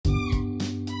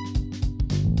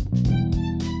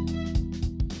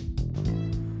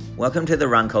Welcome to the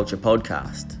Run Culture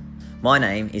Podcast. My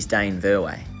name is Dane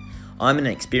Verway. I'm an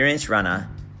experienced runner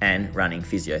and running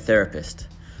physiotherapist.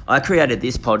 I created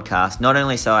this podcast not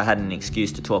only so I had an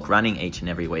excuse to talk running each and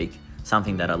every week,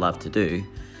 something that I love to do,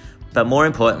 but more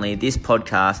importantly, this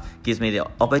podcast gives me the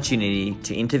opportunity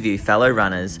to interview fellow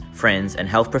runners, friends, and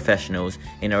health professionals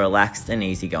in a relaxed and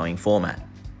easygoing format.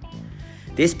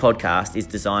 This podcast is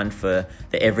designed for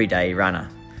the everyday runner,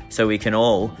 so we can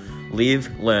all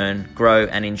live, learn, grow,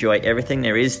 and enjoy everything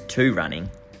there is to running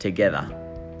together.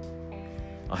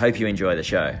 I hope you enjoy the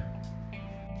show.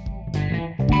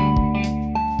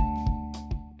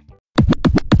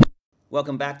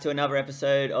 Welcome back to another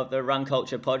episode of the Run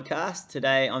Culture Podcast.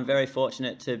 Today, I'm very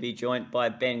fortunate to be joined by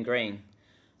Ben Green.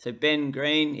 So Ben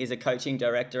Green is a coaching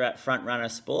director at Front Runner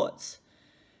Sports.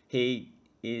 He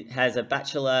has a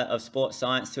Bachelor of Sports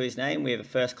Science to his name. We have a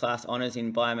first class honours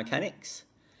in biomechanics.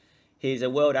 He's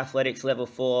a World Athletics Level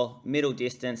 4 middle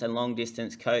distance and long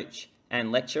distance coach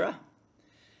and lecturer.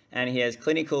 And he has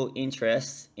clinical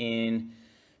interests in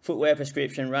footwear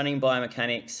prescription, running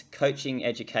biomechanics, coaching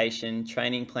education,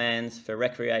 training plans for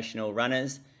recreational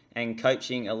runners, and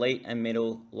coaching elite and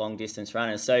middle long distance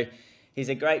runners. So he's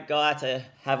a great guy to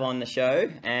have on the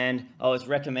show, and I was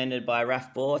recommended by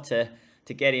Raf Bohr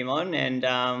to get him on. And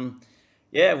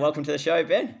welcome to the show,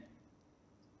 Ben.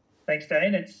 Thanks,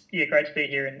 Dane. It's great to be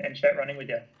here and chat running with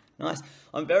you. Nice.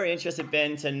 I'm very interested,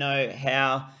 Ben, to know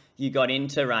how you got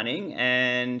into running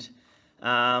and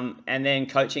then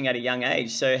coaching at a young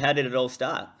age. So how did it all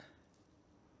start?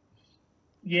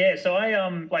 Yeah, so I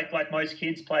like most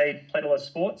kids played a lot of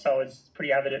sports. I was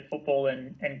pretty avid at football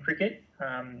and cricket.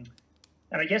 And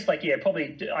I guess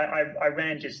I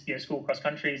ran just school cross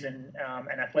countries and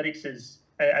athletics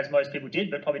as most people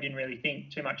did, but probably didn't really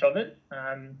think too much of it.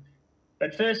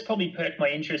 But first, probably perked my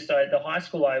interest. The high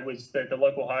school the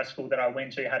local high school that I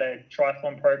went to had a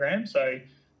triathlon program. So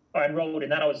I enrolled in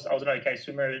that. I was an okay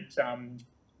swimmer.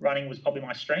 Running was probably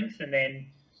my strength. And then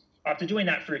after doing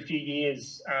that for a few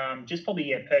years,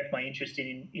 perked my interest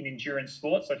in endurance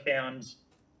sports. I found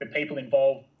the people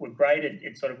involved were great.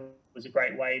 It sort of was a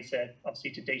great way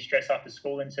to de-stress after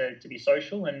school and to be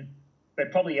social. But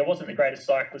probably I wasn't the greatest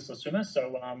cyclist or swimmer.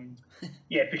 So,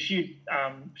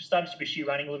 started to pursue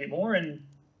running a little bit more. And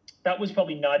that was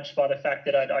probably nudged by the fact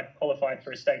that I'd qualified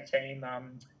for a state team, I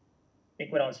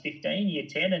think when I was 15, year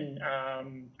 10,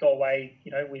 and go away,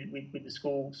 with the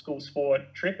school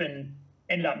sport trip, and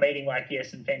ended up meeting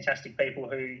some fantastic people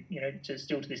who,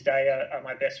 to this day are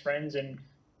my best friends. And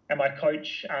my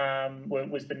coach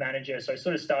was the manager. So I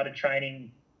sort of started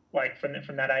training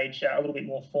from that age a little bit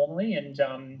more formally, and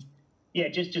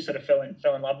just sort of fell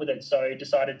in love with it. So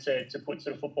decided to put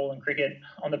sort of football and cricket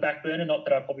on the back burner. Not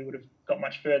that I probably would have got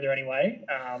much further anyway.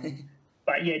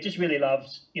 But just really loved,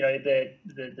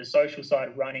 the social side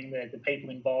of running, the people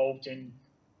involved, and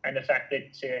the fact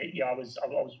that I was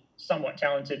somewhat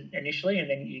talented initially, and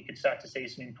then you could start to see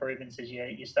some improvements as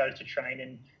you started to train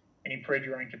and improve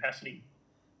your own capacity.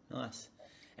 Nice.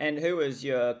 And who was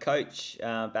your coach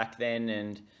back then,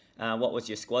 and what was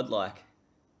your squad like?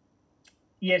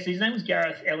 Yeah, so his name was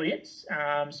Gareth Elliott.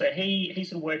 So he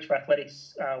sort of worked for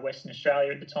Athletics Western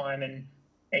Australia at the time,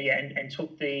 and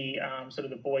took the sort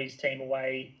of the boys team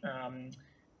away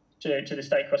to the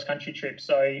state cross country trip.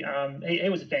 So he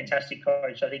was a fantastic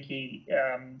coach. I think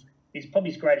his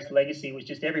probably his greatest legacy was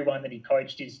just everyone that he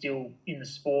coached is still in the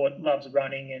sport, loves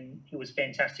running, and he was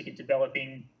fantastic at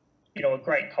developing a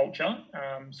great culture.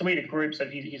 So we had a group. So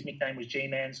his nickname was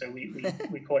G-Man. So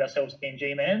we called ourselves Team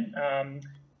G-Man.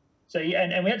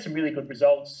 And we had some really good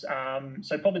results.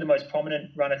 So probably the most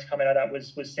prominent runner to come out of that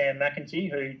was Sam McEntee,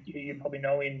 who you probably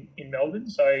know in Melbourne.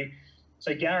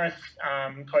 So Gareth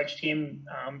coached him,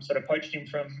 poached him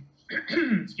from,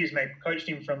 coached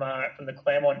him from the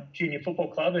Claremont Junior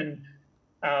Football Club, and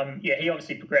he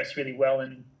obviously progressed really well.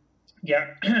 And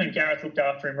Gareth looked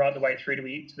after him right the way through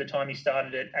to the time he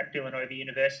started at Villanova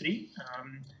University,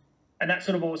 and that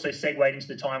sort of also segued into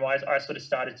the time I sort of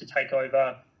started to take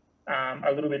over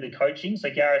a little bit of the coaching. So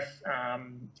Gareth,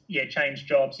 changed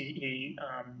jobs. He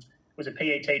was a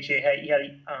PE teacher. He had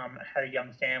a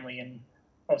young family, and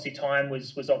obviously time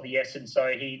was of the essence. So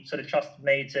he sort of trusted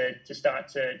me to start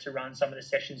to run some of the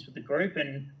sessions with the group,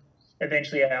 and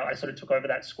eventually I sort of took over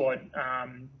that squad,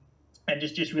 and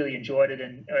just really enjoyed it.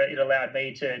 And it allowed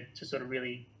me to sort of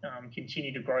really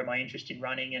continue to grow my interest in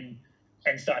running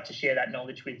and start to share that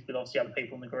knowledge with obviously other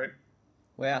people in the group.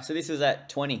 Wow! So this was at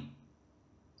 20.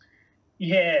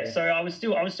 Yeah, so I was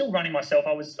still running myself.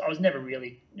 I was never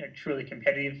really truly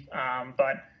competitive,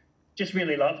 but just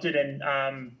really loved it, and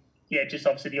just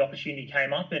obviously the opportunity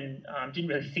came up, and didn't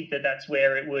really think that that's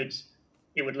where it would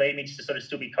it would lead me to sort of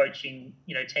still be coaching,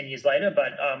 10 years later.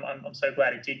 But I'm so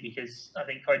glad it did, because I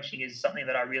think coaching is something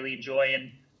that I really enjoy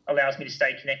and allows me to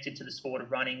stay connected to the sport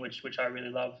of running, which I really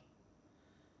love.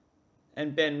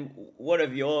 And Ben, what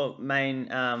have your main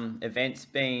events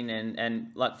been,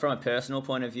 and like from a personal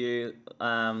point of view,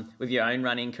 with your own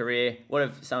running career, what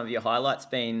have some of your highlights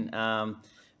been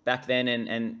back then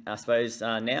and I suppose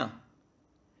now?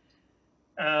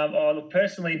 Look,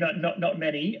 personally, not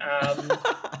many.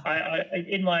 I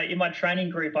in my training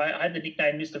group, I had the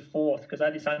nickname Mr. Fourth, because I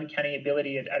had this uncanny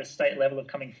ability at a state level of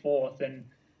coming fourth, and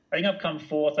I think I've come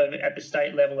fourth at the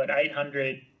state level at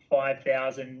 800,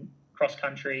 5,000 cross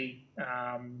country,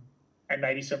 and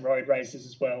maybe some road races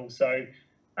as well. So,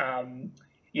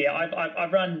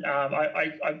 I've run.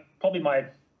 I probably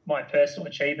my personal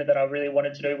achievement that I really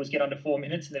wanted to do was get under 4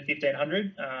 minutes in the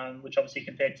 1500, which obviously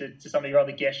compared to some of your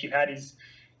other guests you've had is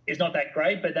not that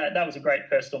great, but that was a great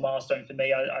personal milestone for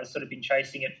me. I sort of been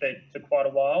chasing it for quite a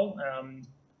while.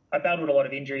 I battled a lot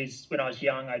of injuries when I was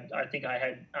young. I think I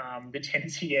had the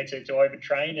tendency to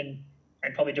overtrain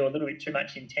and probably do a little bit too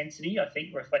much intensity, I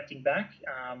think, reflecting back.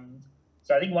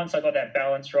 So I think once I got that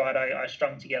balance right, I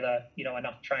strung together,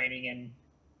 enough training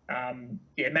and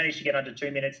managed to get under 2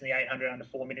 minutes in the 800, under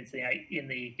 4 minutes in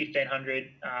the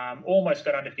 1500, almost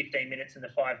got under 15 minutes in the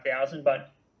 5000.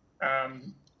 But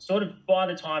sort of by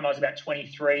the time I was about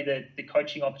 23, the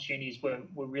coaching opportunities were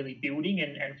really building.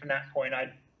 And from that point,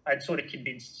 I'd sort of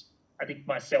convinced, I think,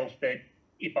 myself that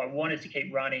if I wanted to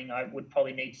keep running, I would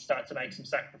probably need to start to make some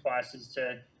sacrifices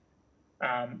to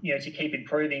keep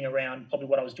improving around probably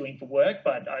what I was doing for work.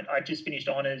 But I just finished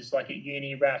honours, like at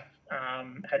uni. RAF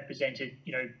had presented,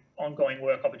 ongoing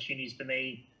work opportunities for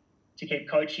me to keep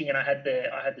coaching, and I had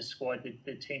the squad,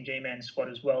 the Team G-Man squad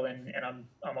as well, and I'm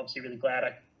obviously really glad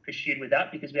I pursued with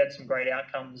that, because we had some great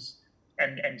outcomes,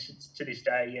 and to this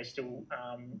day, still,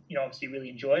 obviously really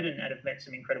enjoyed and have met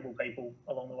some incredible people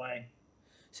along the way.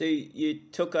 So you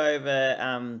took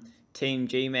over Team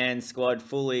G-Man squad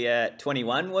fully at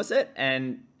 21, was it?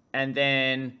 And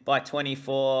then by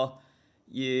 24,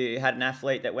 you had an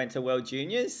athlete that went to World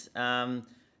Juniors.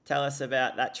 Tell us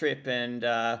about that trip, and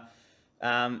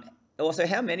also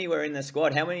how many were in the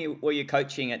squad? How many were you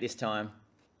coaching at this time?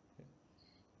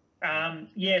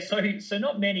 So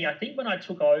not many. I think when I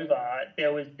took over,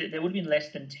 there would have been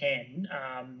less than 10.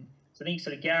 So I think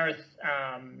sort of Gareth,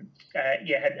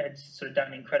 had sort of done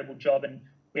an incredible job, and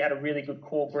we had a really good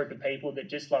core group of people that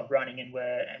just loved running and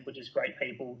were just great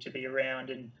people to be around.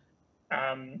 And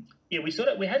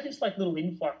we had this like little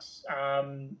influx,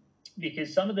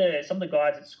 because some of the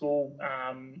guys at school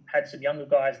had some younger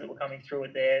guys that were coming through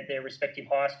at their respective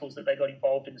high schools that they got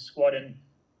involved in the squad. And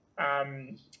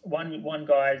one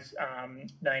guy's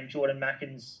named Jordan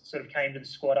Mackins sort of came to the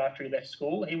squad after he left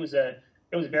school. He was a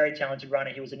very talented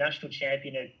runner. He was a national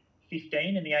champion at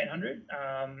 15 in the 800,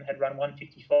 had run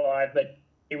 155, but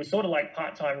he was sort of like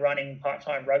part-time running,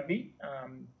 part-time rugby.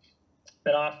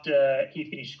 But after he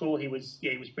finished school, he was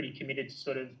pretty committed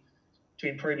to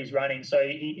improve his running. So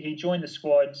he joined the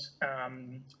squad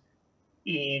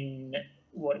in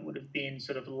what would have been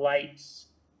sort of late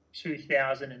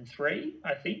 2003,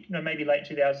 I think. No, maybe late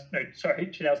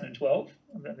 2012.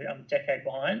 I'm a decade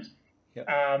behind. Yep.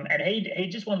 And he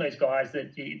just one of those guys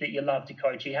that you love to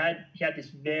coach. He had this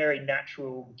very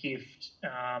natural gift.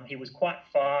 He was quite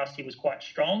fast. He was quite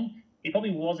strong. He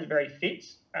probably wasn't very fit.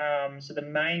 So the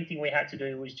main thing we had to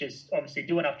do was just obviously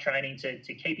do enough training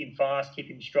to keep him fast, keep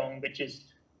him strong, but just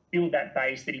build that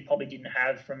base that he probably didn't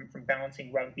have from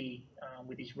balancing rugby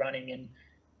with his running. And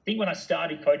I think when I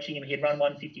started coaching him, he had run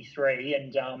 153,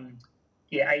 and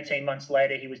 18 months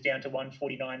later, he was down to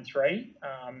 149.3.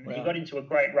 Wow. He got into a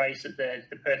great race at the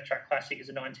Perth Track Classic as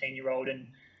a 19-year-old, and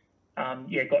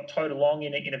got towed along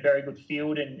in a very good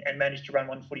field and managed to run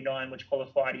 149, which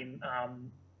qualified him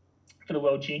for the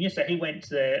World Junior. So he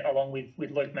went along with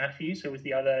Luke Matthews, who was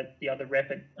the other rep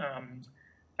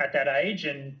at that age.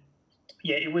 And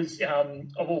it was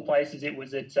of all places, it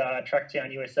was at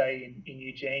Tracktown USA in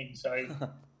Eugene. So.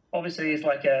 Obviously, as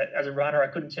a runner, I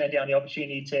couldn't turn down the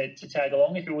opportunity to tag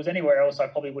along. If it was anywhere else, I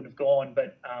probably would have gone,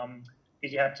 but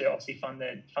because you have to obviously fund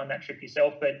that trip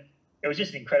yourself. But it was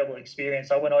just an incredible experience.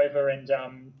 I went over and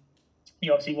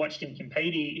obviously watched him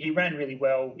compete. He ran really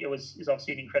well. It was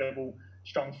obviously an incredible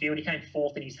strong field. He came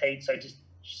fourth in his heat, so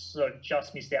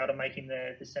just missed out on making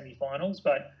the semi-finals.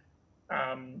 But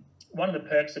one of the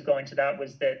perks of going to that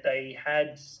was that they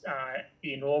had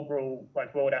the inaugural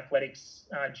World Athletics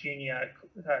Junior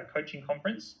Coaching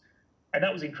Conference, and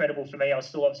that was incredible for me. I was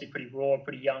still obviously pretty raw,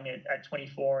 pretty young at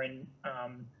 24, and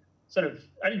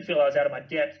I didn't feel I was out of my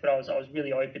depth, but I was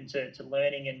really open to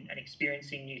learning and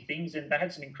experiencing new things. And they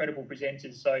had some incredible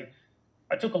presenters, so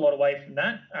I took a lot away from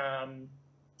that.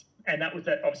 And that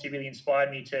obviously really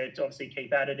inspired me to obviously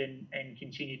keep at it and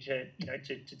continue to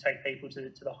to take people to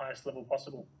the highest level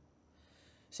possible.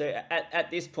 So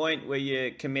at this point, were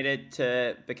you committed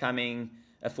to becoming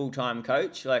a full-time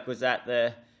coach? Like, was that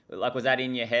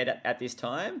in your head at this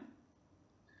time?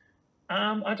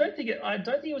 I don't think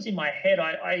it was in my head.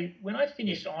 When I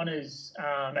finished honours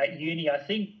at uni, I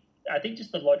think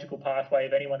just the logical pathway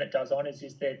of anyone that does honours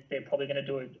is that they're probably going to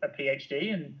do a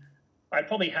PhD, and I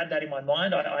probably had that in my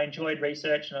mind. I enjoyed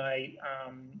research, and I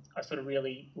sort of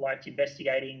really liked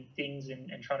investigating things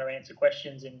and trying to answer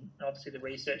questions, and obviously the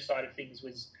research side of things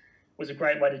was a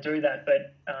great way to do that.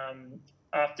 But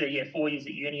after 4 years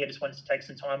at uni, I just wanted to take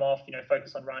some time off,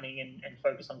 focus on running and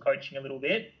focus on coaching a little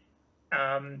bit.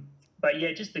 But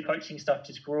yeah, just the coaching stuff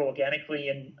just grew organically,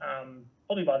 and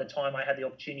probably by the time I had the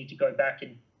opportunity to go back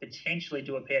and potentially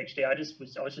do a PhD, I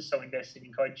was just so invested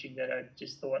in coaching that I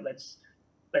just thought let's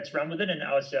run with it. And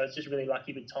I was just really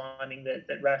lucky with timing that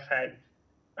RAF had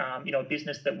a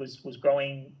business that was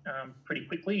growing pretty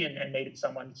quickly and needed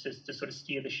someone to sort of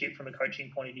steer the ship from a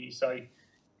coaching point of view. So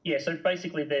so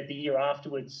basically the year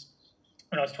afterwards,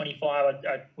 when I was 25,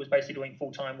 I was basically doing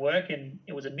full-time work, and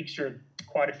it was a mixture of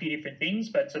quite a few different things,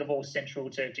 but sort of all central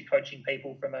to coaching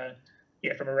people from a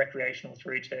recreational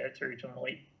through to an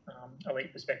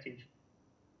elite perspective.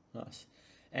 Nice.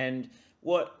 And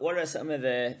what are some of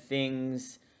the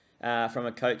things from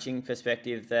a coaching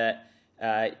perspective that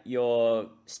your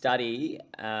study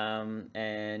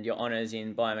and your honours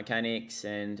in biomechanics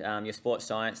and your sports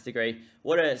science degree,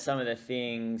 what are some of the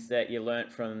things that you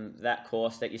learnt from that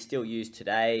course that you still use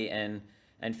today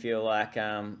and feel like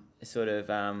sort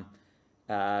of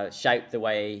shape the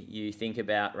way you think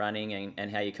about running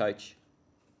and how you coach?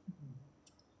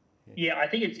 Yeah, I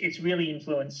think it's really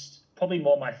influenced probably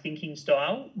more my thinking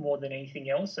style more than anything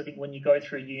else. I think when you go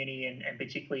through uni and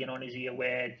particularly an honours year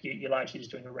where you're largely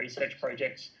just doing a research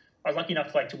project, I was lucky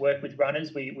enough to work with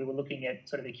runners. We were looking at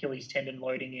sort of Achilles tendon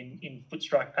loading in foot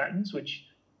strike patterns, which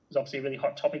was obviously a really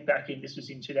hot topic this was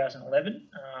in 2011.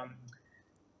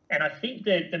 And I think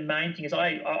that the main thing is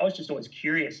I was just always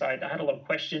curious. I had a lot of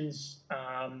questions.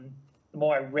 The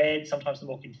more I read, sometimes the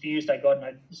more confused I got, and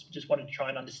I just wanted to try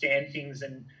and understand things.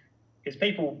 And because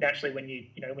people naturally, when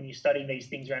you're studying these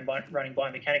things around running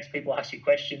biomechanics, people ask you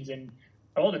questions, and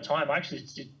a lot of the time I actually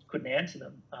just couldn't answer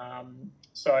them.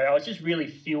 So I was just really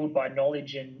fueled by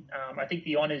knowledge, and I think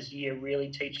the honours year really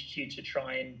teaches you to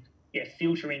try and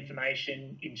filter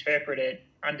information, interpret it,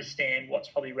 understand what's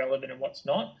probably relevant and what's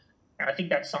not. And I think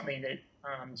that's something that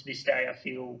to this day I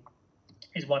feel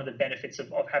is one of the benefits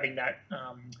of having that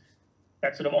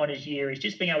that sort of honours year, is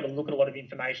just being able to look at a lot of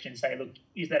information and say, look,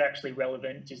 is that actually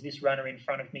relevant? Does this runner in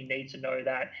front of me need to know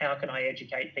that? How can I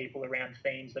educate people around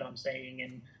themes that I'm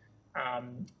seeing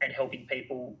and helping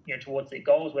people towards their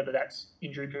goals, whether that's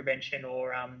injury prevention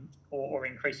or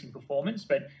increasing performance?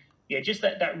 But just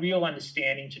that real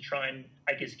understanding to try and,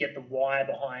 I guess, get the why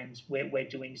behind where we're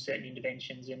doing certain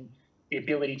interventions, and the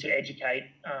ability to educate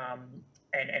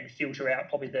and filter out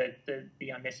probably the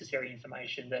unnecessary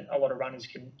information that a lot of runners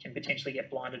can potentially get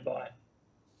blinded by.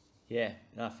 Yeah,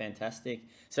 no, fantastic.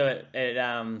 So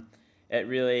it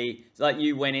really, it's like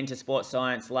you went into sports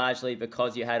science largely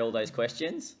because you had all those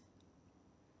questions?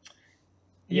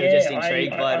 You were just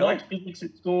intrigued by it all? I liked physics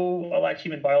at school, I liked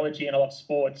human biology, and I loved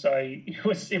sport. So it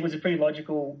was a pretty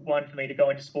logical one for me to go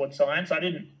into sports science. I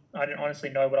didn't honestly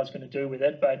know what I was going to do with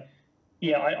it, but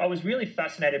I was really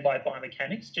fascinated by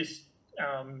biomechanics, just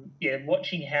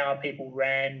watching how people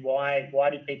ran. Why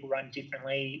did people run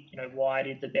differently? Why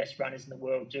did the best runners in the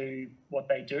world do what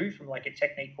they do from like a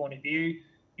technique point of view?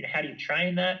 How do you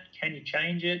train that? Can you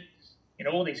change it?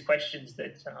 All these questions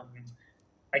that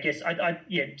I guess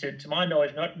to my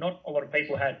knowledge, not a lot of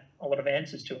people had a lot of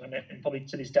answers to them, and probably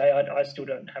to this day I still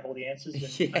don't have all the answers, and I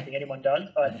don't think anyone does.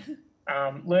 But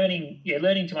learning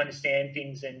to understand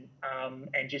things and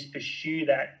just pursue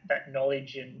that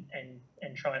knowledge and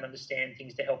try and understand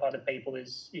things to help other people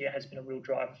has been a real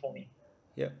driver for me.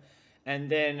 Yeah, and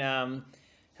then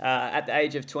at the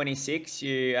age of 26,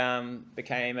 you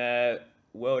became a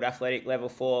World Athletic Level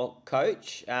 4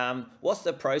 coach. What's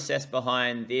the process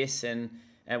behind this, and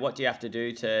what do you have to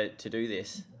do to do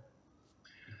this?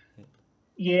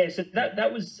 Yeah, so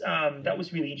that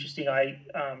was really interesting. I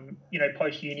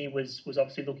post uni was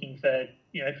obviously looking for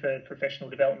for professional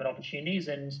development opportunities,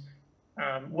 and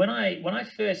when I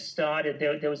first started,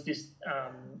 there was this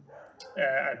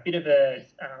a bit of a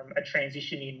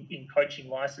transition in coaching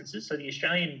licenses. So the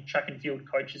Australian Track and Field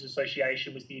Coaches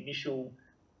Association was the initial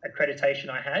accreditation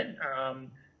I had.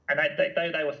 And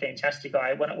they were fantastic.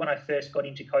 When I first got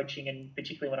into coaching, and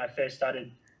particularly when I first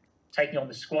started taking on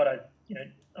the squad, I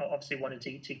obviously wanted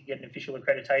to get an official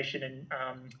accreditation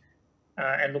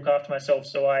and look after myself.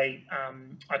 So I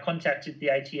contacted the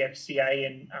ATFCA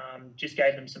and just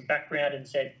gave them some background and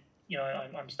said,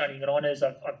 I'm studying at honours.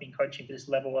 I've been coaching for this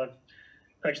level. I've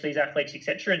coached these athletes,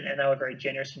 etc. And they were very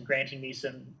generous in granting me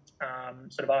some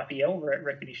sort of RPL,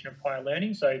 recognition of prior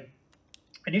learning. So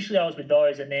initially I was with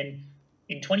those, and then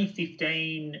in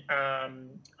 2015, I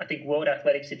think World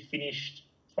Athletics had finished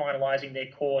finalising their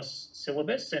course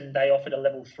syllabus, and they offered a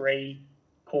level 3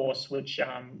 course, which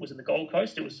was in the Gold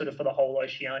Coast. It was sort of for the whole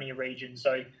Oceania region.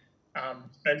 So,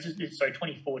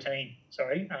 2014.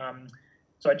 Sorry.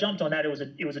 So I jumped on that. It was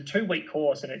a 2-week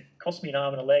course, and it cost me an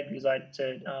arm and a leg because I had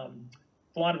to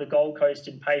fly to the Gold Coast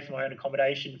and pay for my own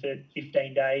accommodation for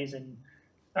 15 days, and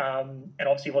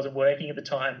obviously wasn't working at the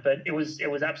time. But it was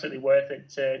absolutely worth it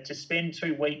to spend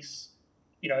 2 weeks.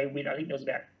 With, I think there was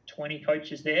about 20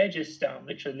 coaches there, just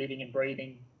literally living and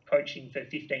breathing coaching for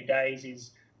 15 days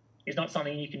is not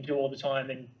something you can do all the time.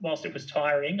 And whilst it was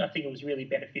tiring, I think it was really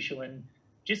beneficial. And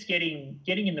just getting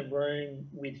in the room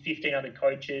with 15 other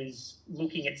coaches,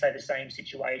 looking at, say, the same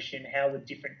situation, how would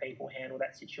different people handle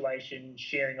that situation,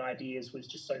 sharing ideas was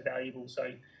just so valuable.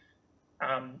 So,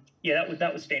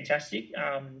 that was fantastic.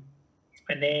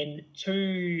 And then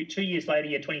two years later,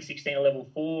 2016, a level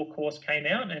 4 course came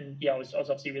out, and I was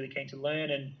obviously really keen to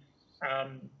learn. And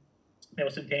there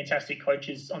were some fantastic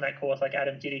coaches on that course, like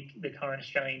Adam Diddick, the current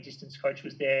Australian distance coach,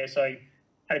 was there. So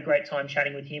had a great time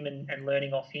chatting with him and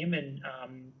learning off him. And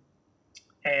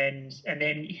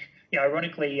then,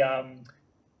 ironically, I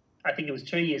think it was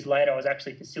 2 years later, I was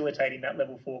actually facilitating that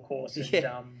level 4 course. And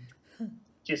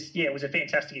it was a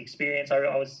fantastic experience. I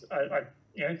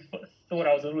thought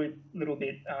I was a little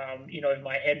bit, in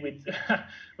my head with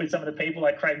with some of the people.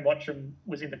 Like Craig Mottram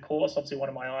was in the course, obviously one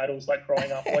of my idols, like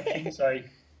growing up watching. So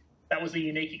that was a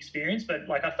unique experience, but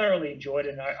like I thoroughly enjoyed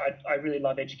it. And I really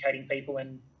love educating people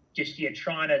and just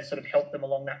trying to sort of help them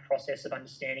along that process of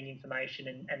understanding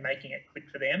information and making it click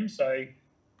for them. So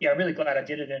I'm really glad I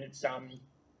did it, and it's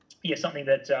something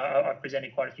that I've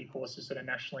presented quite a few courses sort of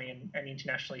nationally and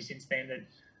internationally since then that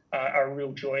are a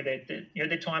real joy.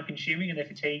 They're time consuming and they're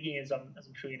fatiguing, as I'm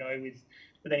sure you know,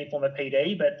 with any form of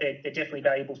PD, but they're definitely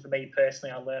valuable for me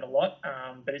personally. I learn a lot,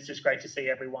 but it's just great to see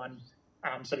everyone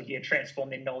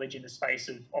transform their knowledge in the space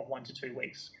of 1 to 2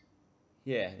 weeks.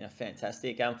 Yeah,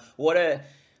 fantastic.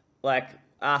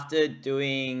 After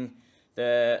doing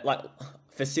the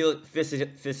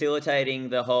facilitating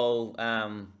the whole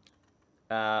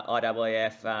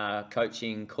IAAF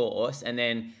coaching course, and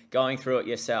then going through it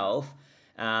yourself,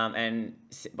 and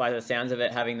by the sounds of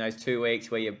it, having those 2 weeks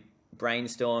where you're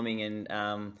brainstorming and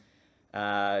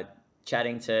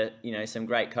chatting to some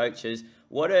great coaches,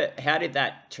 how did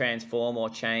that transform or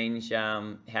change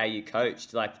how you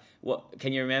coached? Like, what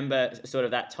can you remember sort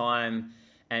of that time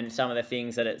and some of the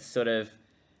things that it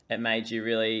made you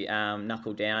really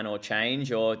knuckle down or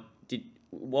change, or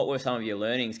what were some of your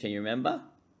learnings? Can you remember?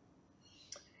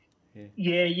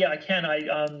 Yeah, I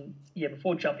can.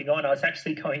 Before jumping on, I was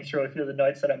actually going through a few of the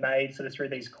notes that I made sort of through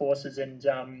these courses, and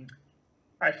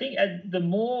I think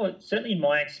certainly in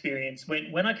my experience,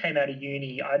 when I came out of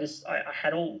uni, I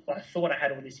thought I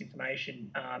had all this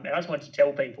information, and I just wanted to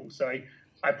tell people. So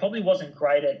I probably wasn't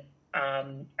great at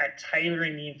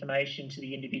tailoring the information to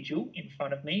the individual in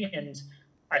front of me. And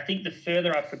I think the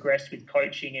further I've progressed with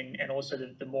coaching and also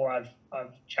the more I've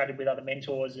chatted with other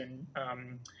mentors and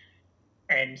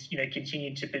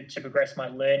continued to progress my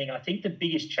learning, I think the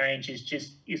biggest change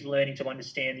is learning to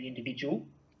understand the individual.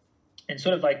 And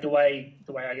sort of like the way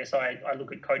I guess I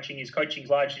look at coaching is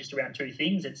largely just around 2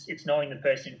 things. It's knowing the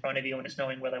person in front of you, and it's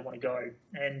knowing where they want to go.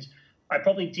 And I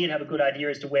probably did have a good idea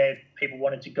as to where people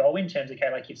wanted to go in terms of,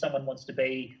 okay, like if someone wants to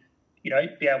be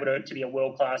able to be a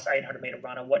world-class 800-meter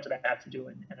runner, what do they have to do?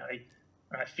 And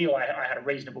I feel I had a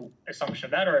reasonable assumption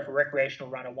of that. Or if a recreational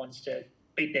runner wants to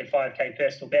beat their 5K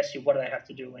personal best, what do they have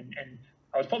to do? And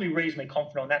I was probably reasonably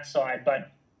confident on that side,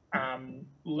 but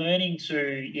learning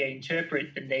to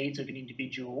interpret the needs of an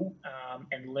individual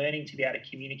and learning to be able to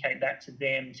communicate that to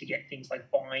them to get things like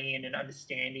buy-in and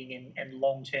understanding and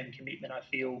long-term commitment, I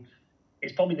feel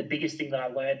is probably the biggest thing that I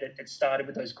learned that started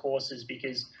with those courses,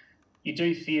 because you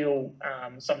do feel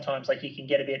sometimes like you can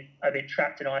get a bit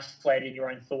trapped and isolated in your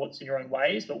own thoughts and your own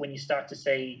ways. But when you start to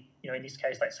see, in this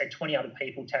case, let's say 20 other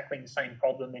people tackling the same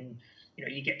problem, and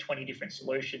you get 20 different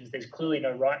solutions, there's clearly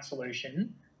no right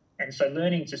solution. And so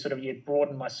learning to sort of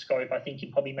broaden my scope, I think,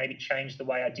 and probably maybe change the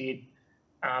way I did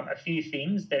A few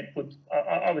things that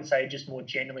I would say just more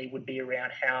generally would be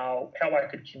around how I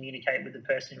could communicate with the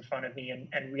person in front of me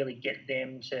and really get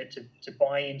them to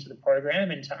buy into the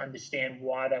program and to understand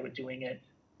why they were doing it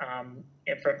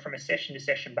from a session to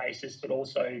session basis, but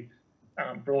also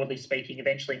broadly speaking,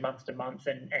 eventually month to month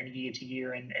and year to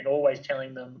year, and always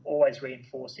telling them, always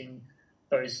reinforcing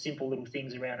those simple little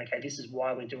things around, okay, this is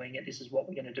why we're doing it, this is what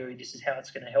we're going to do, this is how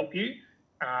it's going to help you.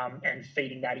 And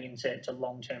feeding that into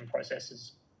long-term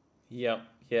processes. Yep,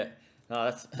 yeah.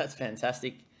 Oh, that's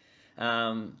fantastic.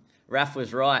 Raf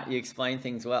was right. You explained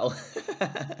things well.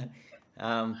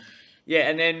 Yeah,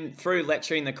 and then through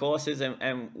lecturing the courses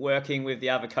and working with the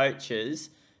other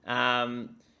coaches, what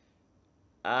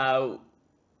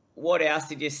else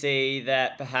did you see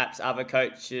that perhaps other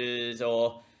coaches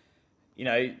or,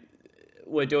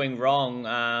 were doing wrong?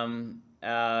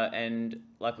 And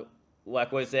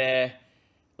like was there...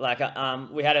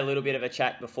 we had a little bit of a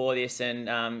chat before this,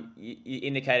 and you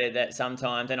indicated that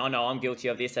sometimes, and I know I'm guilty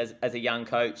of this as a young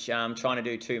coach, trying to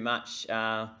do too much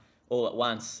all at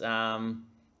once.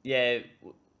 Yeah,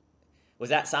 was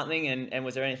that something, and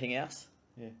was there anything else?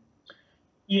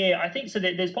 Yeah, I think so.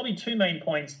 There's probably two main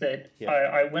points that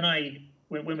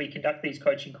when we conduct these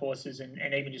coaching courses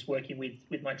and even just working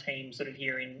with my team sort of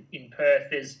here in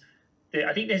Perth,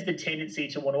 I think there's the tendency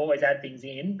to want to always add things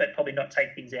in, but probably not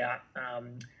take things out.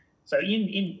 So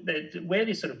where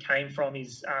this sort of came from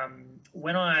is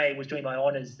when I was doing my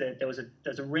honours, that there was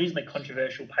a reasonably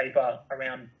controversial paper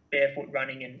around barefoot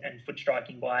running and foot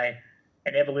striking by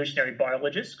an evolutionary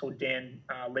biologist called Dan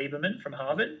Lieberman from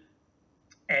Harvard.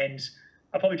 And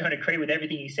I probably don't agree with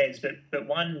everything he says, but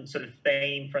one sort of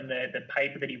theme from the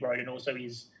paper that he wrote, and also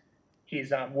his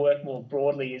work more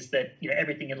broadly, is that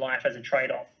everything in life has a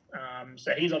trade-off.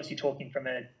 So he's obviously talking from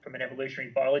an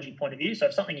evolutionary biology point of view. So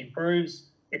if something improves,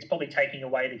 it's probably taking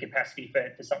away the capacity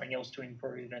for something else to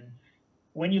improve. And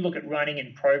when you look at running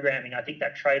and programming, I think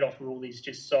that trade-off rule is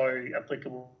just so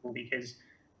applicable, because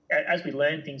as we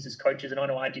learn things as coaches, and I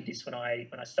know I did this when I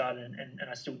started, and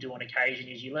I still do on occasion,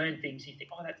 is you learn things and you think,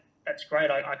 oh, that's great.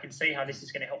 I can see how this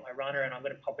is going to help my runner, and I'm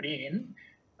going to pop it in.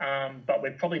 But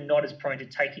we're probably not as prone to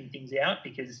taking things out,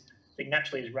 because I think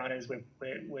naturally as runners,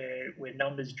 we're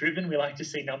numbers driven. We like to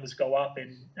see numbers go up,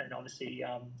 and obviously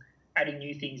adding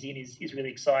new things in is really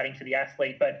exciting for the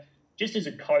athlete. But just as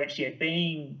a coach,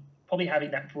 probably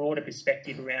having that broader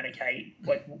perspective around, okay,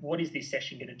 what is this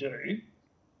session going to do?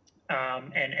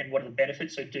 And what are the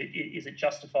benefits? So is it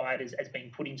justified as being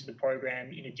put into the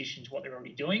program in addition to what they're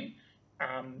already doing?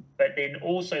 But then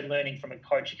also learning from a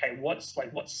coach, okay, what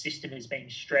system is being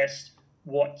stressed,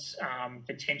 what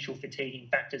potential fatiguing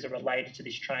factors are related to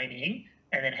this training,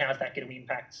 and then how's that going to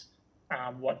impact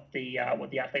what the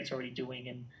athlete's already doing.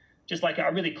 And just like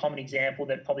a really common example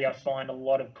that probably I find a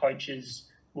lot of coaches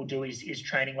will do is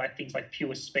training like things like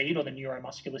pure speed or the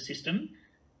neuromuscular system.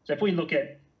 So if we look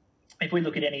at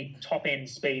any top end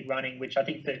speed running, which I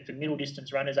think for middle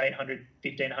distance runners, 800,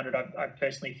 1500, I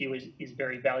personally feel is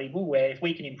very valuable, where if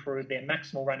we can improve their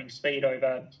maximal running speed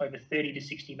over 30 to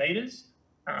 60 meters,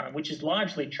 which is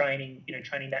largely training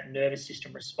that nervous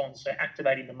system response, so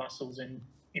activating the muscles and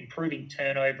improving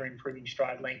turnover, improving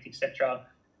stride length, etc.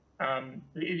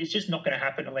 It's just not going to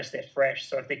happen unless they're fresh.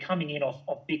 So if they're coming in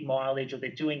off big mileage, or they're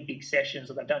doing big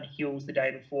sessions, or they've done hills the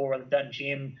day before, or they've done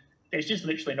gym, there's just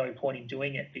literally no point in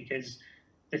doing it, because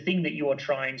the thing that you're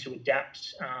trying to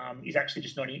adapt is actually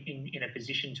just not in a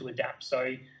position to adapt.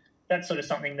 So that's sort of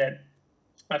something that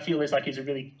I feel is a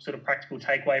really sort of practical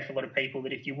takeaway for a lot of people,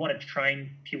 that if you want to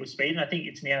train pure speed, and I think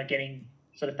it's now getting,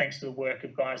 sort of thanks to the work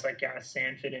of guys like Gareth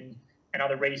Sanford and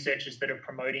other researchers that are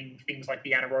promoting things like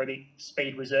the anaerobic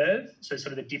speed reserve, so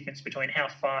sort of the difference between how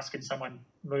fast can someone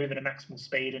move at a maximal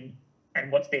speed and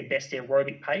what's their best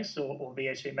aerobic pace or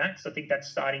VO2 max. I think that's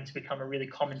starting to become a really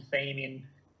common theme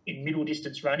in middle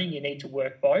distance running. You need to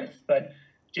work both, but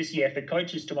just, for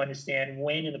coaches to understand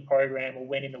when in the program or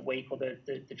when in the week or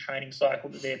the training cycle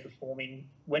that they're performing,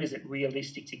 when is it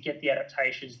realistic to get the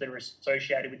adaptations that are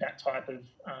associated with that type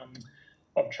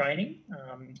of training.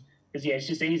 Because, it's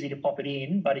just easy to pop it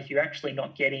in, but if you're actually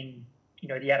not getting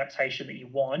the adaptation that you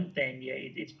want, then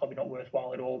it's probably not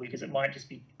worthwhile at all, because it might just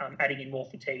be adding in more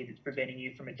fatigue that's preventing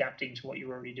you from adapting to what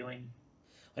you're already doing.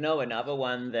 I know another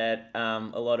one that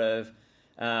a lot of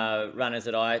runners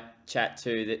that I chat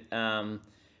to, that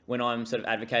when I'm sort of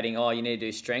advocating, you need to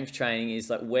do strength training, is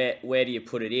like, where do you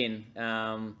put it in?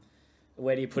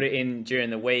 Where do you put it in during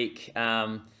the week?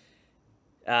 And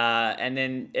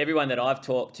then everyone that I've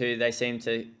talked to, they seem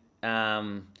to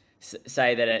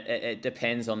say that it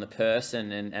depends on the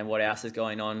person and what else is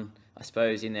going on, I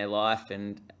suppose, in their life.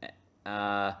 And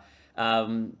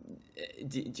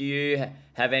Do you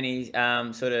have any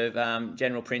sort of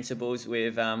general principles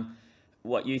with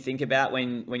what you think about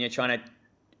when you're trying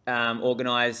to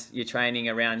organise your training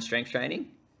around strength training?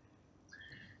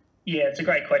 Yeah, it's a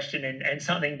great question, and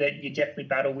something that you definitely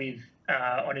battle with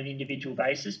on an individual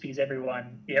basis, because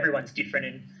everyone's different,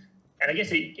 and I guess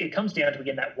it comes down to,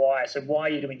 again, that why. So why are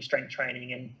you doing strength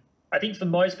training? And I think for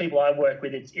most people I work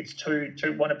with, it's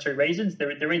one of two reasons.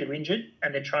 They're either injured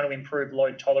and they're trying to improve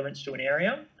load tolerance to an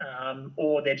area,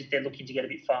 or they're looking to get a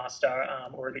bit faster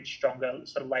or a bit stronger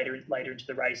sort of later into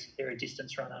the race if they're a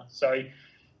distance runner. So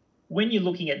when you're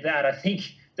looking at that, I think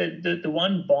the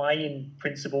one buy-in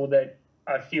principle that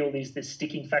I feel is the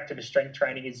sticking factor for strength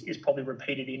training is probably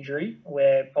repeated injury,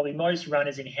 where probably most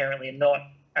runners inherently are not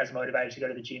as motivated to go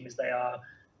to the gym as they are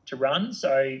to run.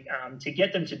 So to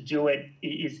get them to do it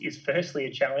is firstly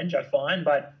a challenge, I find,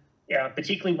 but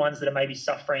particularly ones that are maybe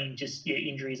suffering just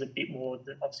injuries a bit more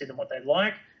obviously than what they'd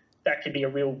like, that can be a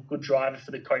real good driver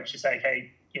for the coach to say,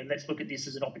 okay, let's look at this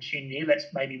as an opportunity. Let's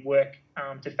maybe work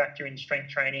to factor in strength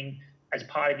training as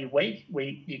part of your week, where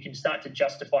you can start to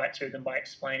justify it to them by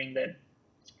explaining that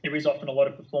there is often a lot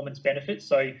of performance benefits.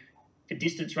 So for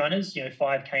distance runners,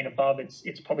 5K and above,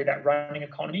 it's probably that running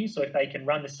economy. So if they can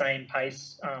run the same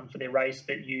pace for their race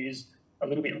but use a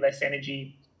little bit less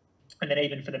energy, and then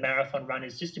even for the marathon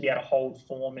runners, just to be able to hold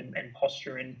form and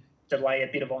posture and delay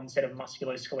a bit of onset of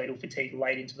musculoskeletal fatigue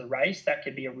late into the race, that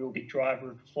could be a real big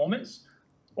driver of performance.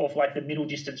 Or for like the middle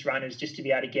distance runners, just to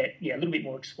be able to get a little bit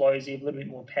more explosive, a little bit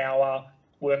more power,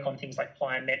 work on things like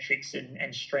plyometrics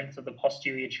and strength of the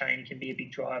posterior chain can be a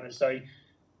big driver. So I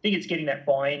think it's getting that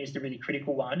buy-in is the really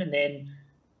critical one. And then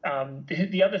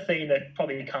the other theme that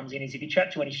probably comes in is if you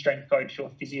chat to any strength coach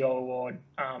or physio or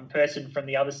person from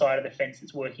the other side of the fence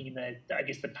that's working in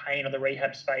the pain or the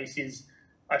rehab space, is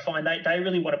I find they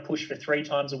really want to push for 3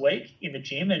 times a week in the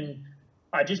gym. And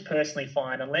I just personally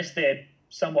find, unless they're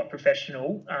somewhat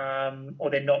professional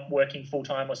or they're not working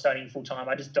full-time or studying full-time,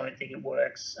 I just don't think it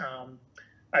works.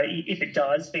 If it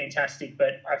does, fantastic,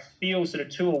 but I feel sort of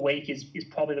 2 a week is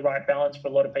probably the right balance for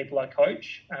a lot of people I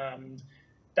coach.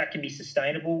 That can be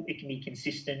sustainable, it can be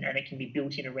consistent, and it can be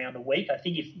built in around the week. I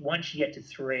think once you get to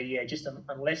 3, just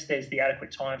unless there's the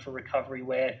adequate time for recovery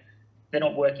where they're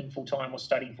not working full-time or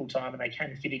studying full-time and they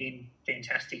can fit it in,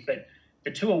 fantastic. But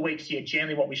the 2 a week's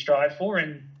generally what we strive for.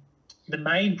 And the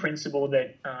main principle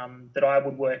that I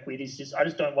would work with is I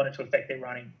just don't want it to affect their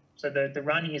running. So the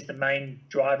running is the main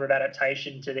driver of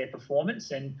adaptation to their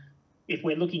performance. And if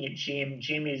we're looking at gym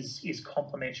is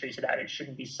complementary to that. It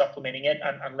shouldn't be supplementing it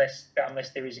unless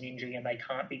there is an injury and they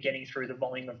can't be getting through the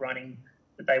volume of running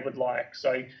that they would like.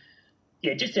 So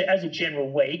just as a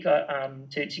general week,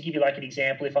 to give you like an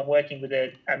example, if I'm working with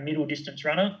a middle distance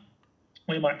runner,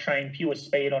 we might train pure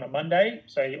speed on a Monday.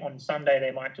 So on Sunday,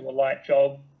 they might do a light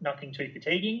jog, nothing too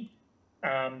fatiguing.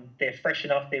 They're fresh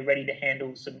enough, they're ready to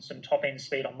handle some top end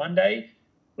speed on Monday.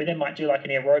 We then might do like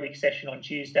an aerobic session on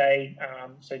Tuesday,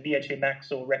 so VO2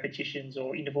 max or repetitions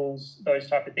or intervals, those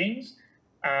type of things.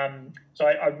 So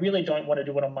I really don't want to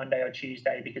do it on Monday or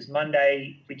Tuesday, because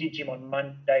Monday, if we did gym on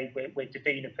Monday, we're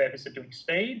defeating the purpose of doing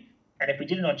speed. And if we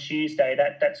did it on Tuesday,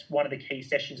 that's one of the key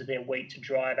sessions of their week to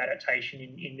drive adaptation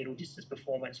in middle distance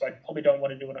performance. So I probably don't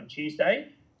want to do it on Tuesday.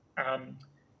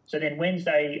 So then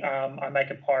Wednesday, I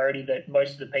make a priority that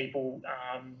most of the people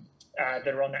that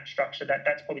are on that structure,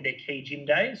 that's probably their key gym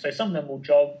day. So some of them will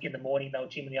jog in the morning, they'll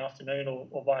gym in the afternoon,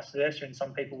 or vice versa, and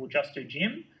some people will just do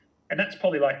gym. And that's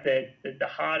probably like the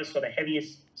hardest or the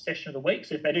heaviest session of the week.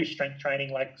 So if they do strength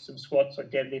training, like some squats or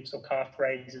deadlifts or calf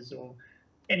raises or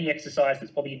any exercise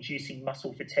that's probably inducing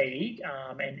muscle fatigue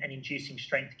and inducing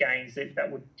strength gains,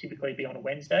 that would typically be on a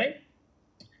Wednesday.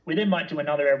 We then might do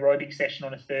another aerobic session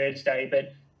on a Thursday,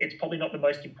 but it's probably not the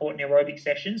most important aerobic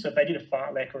session. So if they did a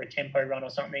fartlek or a tempo run or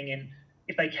something, and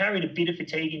if they carried a bit of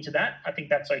fatigue into that, I think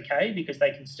that's okay, because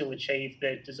they can still achieve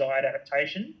the desired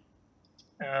adaptation.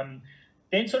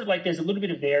 Then sort of like there's a little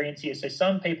bit of variance here. So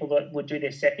some people that would do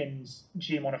their second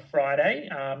gym on a Friday,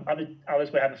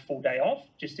 others would have a full day off,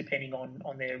 just depending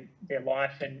on their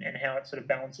life and how it sort of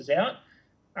balances out.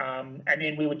 And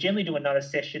then we would generally do another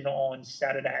session on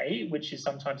Saturday, which is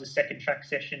sometimes a second track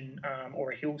session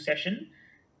or a hill session.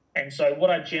 And so what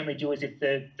I generally do is if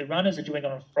the runners are doing it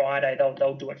on a Friday,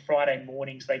 they'll do it Friday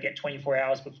morning, so they get 24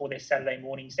 hours before their Saturday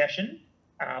morning session.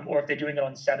 Or if they're doing it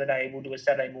on Saturday, we'll do a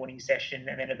Saturday morning session,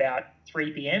 and then about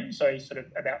 3 p.m, so sort of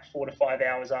about 4 to 5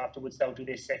 hours afterwards, they'll do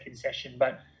their second session.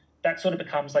 But that sort of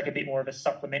becomes like a bit more of a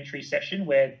supplementary session,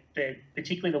 where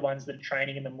particularly the ones that are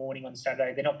training in the morning on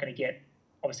Saturday, they're not going to get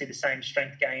obviously the same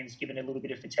strength gains given a little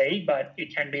bit of fatigue, but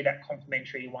it can be that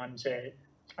complementary one to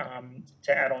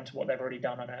to add on to what they've already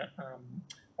done on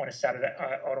a Saturday,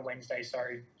 on a Wednesday.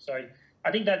 Sorry. So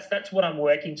I think that's what I'm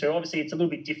working to. Obviously, it's a little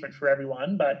bit different for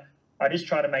everyone, but I just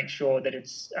try to make sure that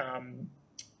it's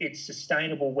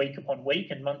sustainable week upon week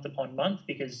and month upon month,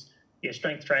 because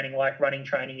strength training, like running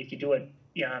training, if you do it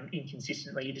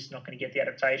inconsistently, you're just not going to get the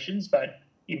adaptations. But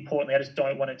importantly, I just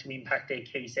don't want it to impact their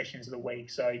key sessions of the week.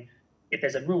 So if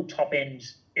there's a real top end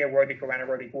aerobic or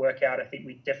anaerobic workout, I think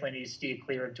we definitely need to steer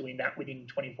clear of doing that within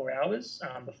 24 hours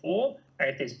before. And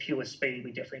if there's pure speed,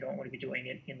 we definitely don't want to be doing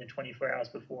it in the 24 hours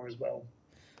before as well.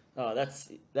 Oh,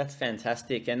 that's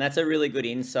fantastic, and that's a really good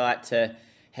insight to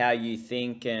how you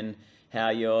think and how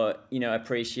you're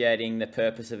appreciating the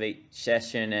purpose of each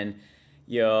session, and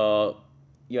you're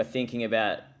thinking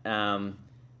about.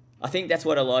 I think that's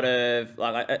what a lot of,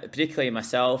 particularly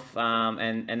myself,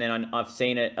 and then I've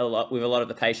seen it a lot with a lot of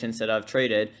the patients that I've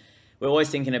treated. We're always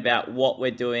thinking about what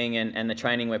we're doing and the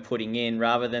training we're putting in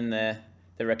rather than the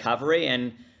recovery.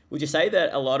 And would you say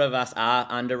that a lot of us are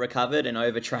under-recovered and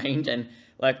overtrained? And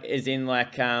I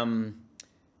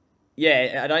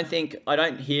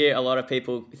don't hear a lot of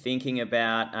people thinking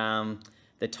about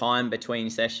the time between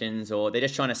sessions, or they're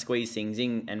just trying to squeeze things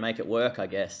in and make it work, I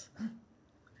guess.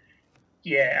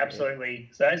 Yeah, absolutely.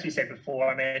 So as we said before,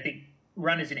 I mean, I think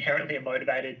runners inherently are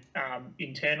motivated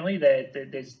internally.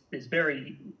 There's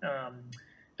very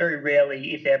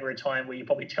rarely, if ever, a time where you're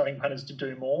probably telling runners to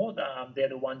do more. They're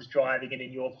the ones driving it,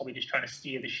 and you're probably just trying to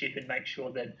steer the ship and make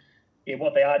sure that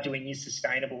what they are doing is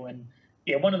sustainable. And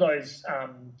one of those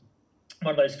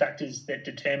factors that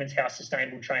determines how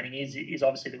sustainable training is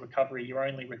obviously the recovery. You're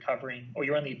only recovering, or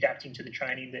you're only adapting to the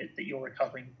training that you're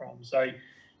recovering from. So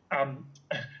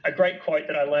a great quote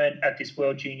that I learned at this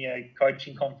World Junior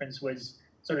Coaching Conference was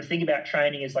sort of think about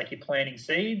training as like you're planting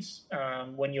seeds.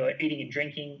 When you're eating and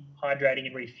drinking, hydrating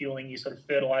and refueling, you're sort of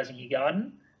fertilizing your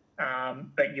garden,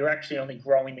 but you're actually only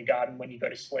growing the garden when you go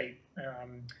to sleep.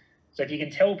 So if you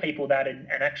can tell people that and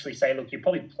actually say, look, you're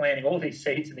probably planting all these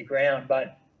seeds in the ground,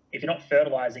 but if you're not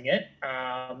fertilizing it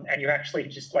and you're actually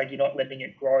just you're not letting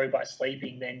it grow by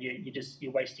sleeping, then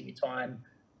you're wasting your time.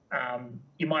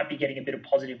 You might be getting a bit of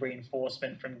positive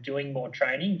reinforcement from doing more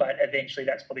training, but eventually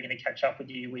that's probably going to catch up with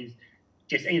you with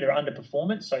just either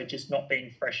underperformance, so just not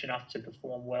being fresh enough to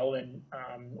perform well, and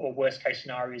or worst case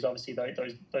scenario is obviously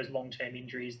those long-term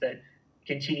injuries that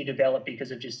continue to develop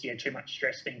because of just too much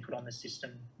stress being put on the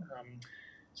system.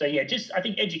 I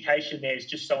think education there is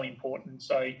just so important.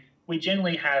 So we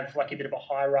generally have a bit of a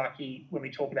hierarchy when we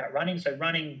talk about running. So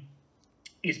running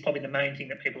is probably the main thing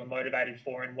that people are motivated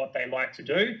for and what they like to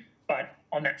do. But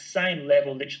on that same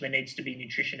level, literally needs to be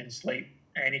nutrition and sleep.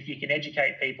 And if you can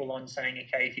educate people on saying,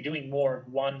 okay, if you're doing more of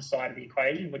one side of the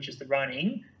equation, which is the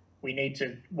running, we need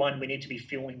to be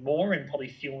fueling more, and probably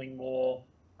fueling more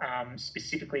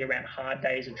specifically around hard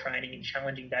days of training and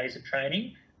challenging days of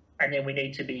training. And then we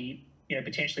need to be,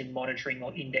 potentially monitoring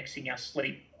or indexing our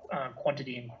sleep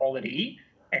quantity and quality,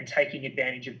 and taking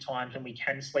advantage of times when we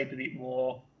can sleep a bit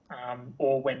more,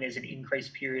 or when there's an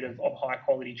increased period of high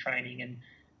quality training. And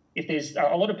if there's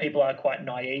a lot of people are quite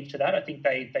naive to that, I think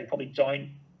they probably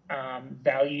don't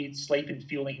value sleep and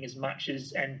fueling as much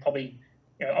as, and probably,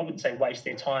 I wouldn't say waste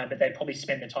their time, but they probably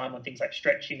spend the time on things like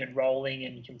stretching and rolling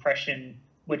and compression,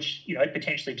 which,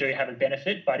 potentially do have a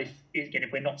benefit. But if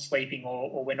we're not sleeping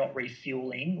or we're not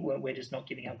refueling, we're just not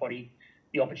giving our body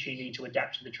the opportunity to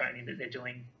adapt to the training that they're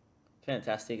doing.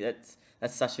 Fantastic.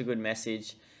 That's such a good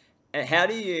message. And how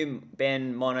do you,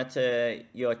 Ben, monitor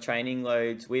your training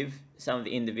loads with some of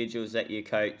the individuals that you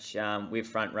coach with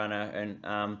Front Runner?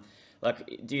 And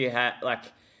do you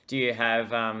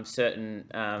have certain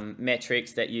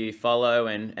metrics that you follow,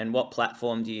 and what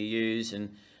platform do you use?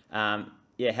 And how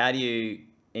do you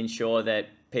ensure that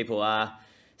people are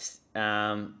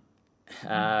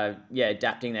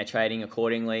adapting their training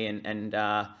accordingly, and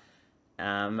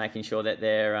making sure that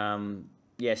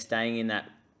they're staying in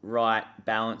that right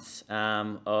balance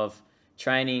of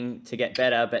training to get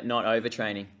better but not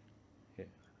overtraining?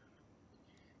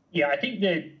 I think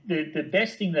the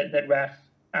best thing that RAF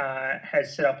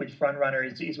has set up with Front Runner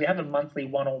is we have a monthly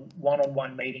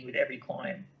one-on-one meeting with every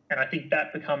client, and I think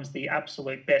that becomes the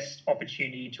absolute best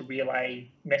opportunity to relay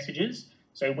messages.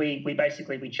 So we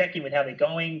check in with how they're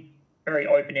going, very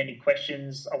open-ended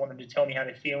questions. I want them to tell me how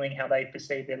they're feeling, how they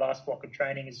perceive their last block of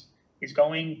training is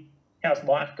going. How's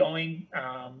life going?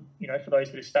 For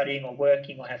those that are studying or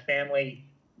working or have family,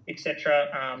 etc.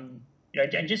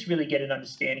 And just really get an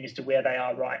understanding as to where they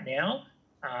are right now.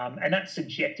 And that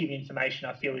subjective information,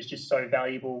 I feel, is just so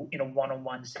valuable in a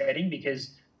one-on-one setting,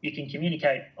 because you can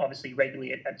communicate obviously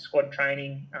regularly at squad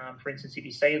training, for instance, if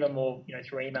you see them, or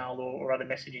through email or other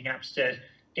messaging apps, to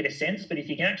get a sense. But if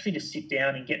you can actually just sit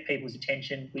down and get people's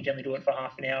attention, we generally do it for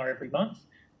half an hour every month.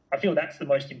 I feel that's the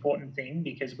most important thing,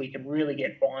 because we can really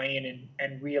get buy-in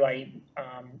and relay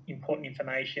important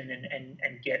information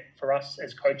and get, for us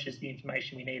as coaches, the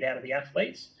information we need out of the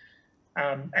athletes.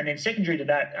 And then secondary to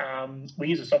that, we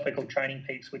use a software called Training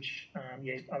Peaks, which I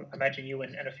imagine you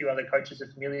and a few other coaches are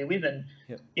familiar with. And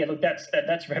look,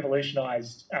 that's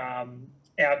revolutionised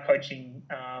our coaching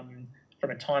from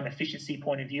a time efficiency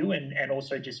point of view, and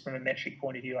also just from a metric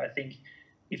point of view. I think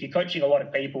if you're coaching a lot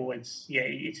of people, it's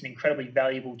an incredibly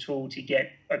valuable tool to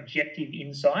get objective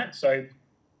insight. So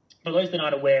for those that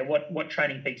aren't aware, what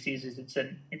Training Peaks is it's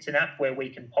an app where we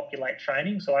can populate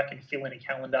training. So I can fill in a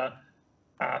calendar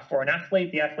for an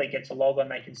athlete. The athlete gets a log on,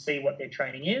 they can see what their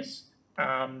training is.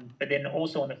 But then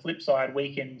also on the flip side,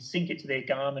 we can sync it to their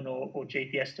Garmin or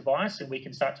GPS device, and we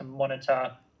can start to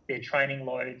monitor their training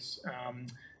loads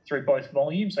through both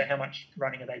volumes. So how much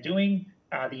running are they doing,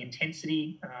 the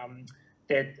intensity.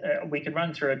 We can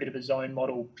run through a bit of a zone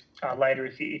model later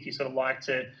if you sort of like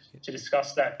to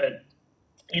discuss that. But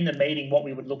in the meeting, what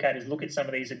we would look at some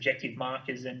of these objective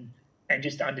markers and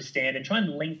just understand and try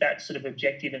and link that sort of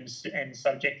objective and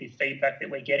subjective feedback that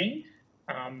we're getting.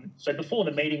 So before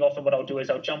the meeting, often what I'll do is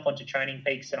I'll jump onto Training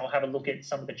Peaks and I'll have a look at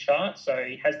some of the charts.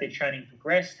 So has their training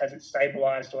progressed? Has it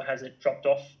stabilised, or has it dropped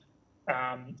off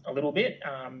a little bit?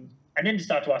 And then to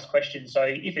start to ask questions. So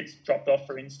if it's dropped off,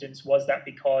 for instance, was that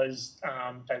because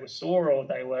they were sore, or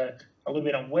they were a little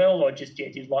bit unwell, or just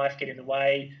did life get in the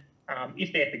way?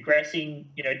 If they're progressing,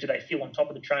 do they feel on top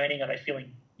of the training? Are they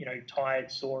feeling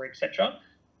tired, sore, etc.?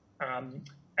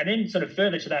 And then sort of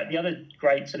further to that, the other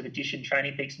great sort of addition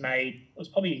Training Peaks made, it was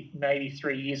probably maybe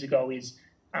 3 years ago, is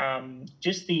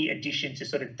just the addition to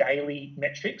sort of daily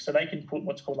metrics. So they can put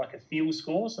what's called like a feel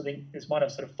score. So there's one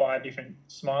of sort of 5 different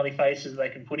smiley faces they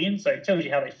can put in. So it tells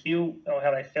you how they feel or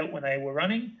how they felt when they were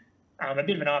running, a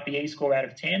bit of an RPE score out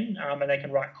of 10, and they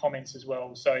can write comments as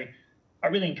well. So I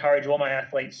really encourage all my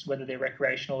athletes, whether they're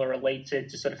recreational or elite, to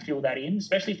sort of fill that in,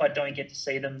 especially if I don't get to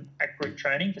see them at group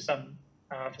training. For some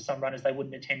runners, they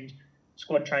wouldn't attend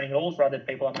squad training at all. For other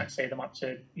people, I might see them up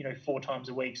to 4 times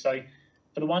a week. So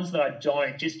for the ones that I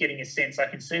don't, just getting a sense, I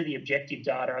can see the objective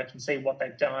data, I can see what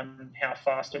they've done, how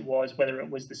fast it was, whether it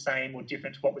was the same or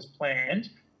different to what was planned.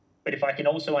 But if I can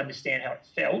also understand how it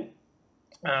felt,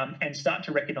 and start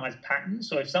to recognise patterns.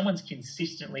 So if someone's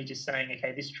consistently just saying,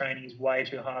 okay, this training is way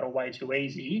too hard or way too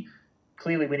easy,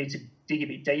 clearly we need to dig a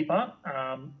bit deeper.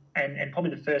 And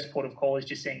probably the first port of call is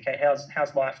just saying, okay,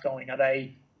 how's life going? Are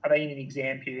they in an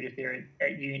exam period? If they're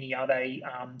at uni, are they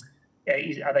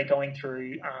going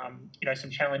through some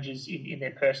challenges in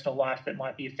their personal life that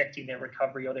might be affecting their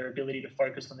recovery or their ability to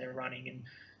focus on their running? And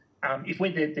if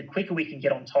the quicker we can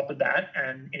get on top of that,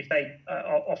 and if they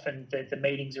often the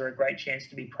meetings are a great chance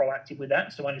to be proactive with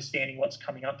that, so understanding what's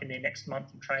coming up in their next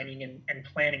month of training and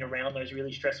planning around those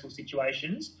really stressful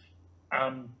situations.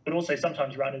 But also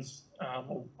sometimes runners,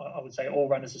 or I would say all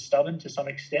runners, are stubborn to some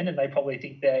extent, and they probably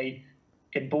think they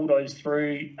can bulldoze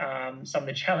through some of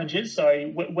the challenges.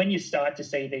 So when you start to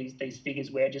see these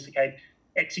figures where just, okay,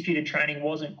 executed training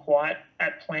wasn't quite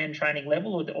at planned training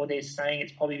level, or they're saying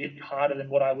it's probably a bit harder than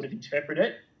what I would have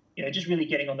interpreted, just really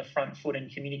getting on the front foot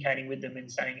and communicating with them and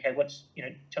saying, okay,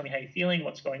 tell me how you're feeling,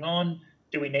 what's going on,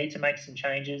 do we need to make some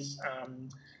changes?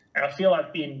 And I feel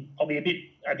I've been probably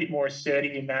a bit more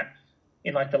assertive in that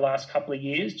in like the last couple of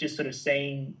years, just sort of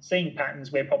seeing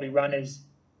patterns where probably runners,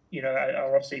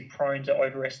 are obviously prone to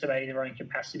overestimating their own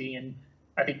capacity. And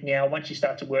I think now, once you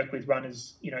start to work with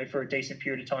runners, for a decent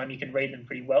period of time, you can read them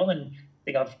pretty well. And I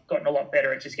think I've gotten a lot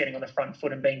better at just getting on the front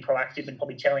foot and being proactive and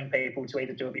probably telling people to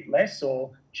either do a bit less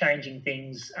or changing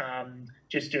things,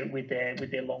 just do it with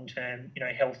their long-term,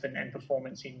 health and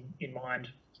performance in mind.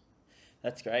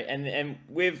 That's great. And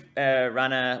with a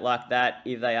runner like that,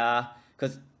 if they are,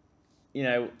 because,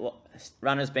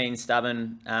 runners being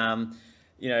stubborn,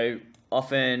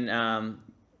 often,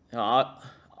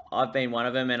 I've been one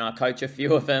of them, and I coach a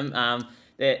few of them.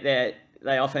 They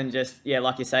often just,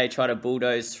 like you say, try to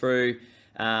bulldoze through,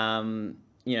 exam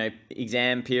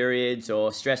periods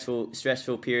or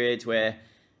stressful periods where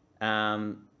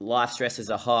life stresses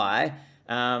are high.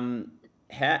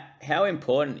 How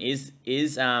important is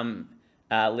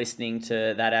listening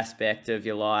to that aspect of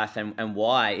your life, and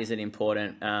why is it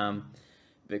important?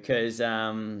 Because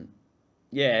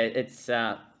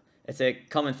it's a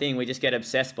common thing. We just get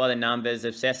obsessed by the numbers,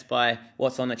 obsessed by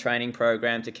what's on the training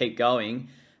program to keep going.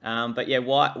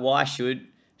 Why should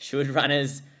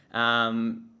runners,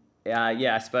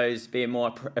 I suppose, be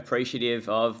more appreciative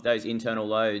of those internal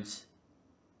loads?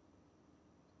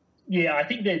 Yeah, I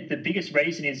think the biggest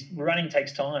reason is running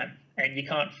takes time. and you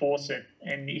can't force it.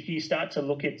 And if you start to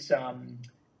look at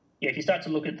if you start to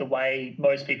look at the way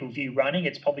most people view running,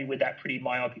 it's probably with that pretty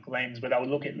myopic lens where they'll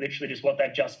look at literally just what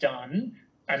they've just done,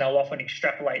 and they'll often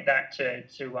extrapolate that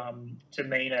to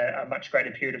mean a much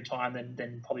greater period of time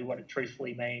than probably what it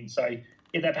truthfully means. So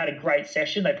if they've had a great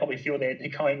session, they probably feel they're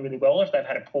going really well. If they've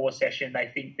had a poor session,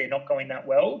 they think they're not going that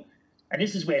well. And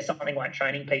this is where something like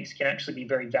Training Peaks can actually be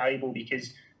very valuable,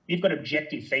 because you've got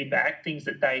objective feedback, things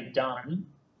that they've done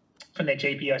from their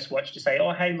GPS watch to say,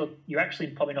 oh, hey, look, you're actually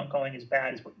probably not going as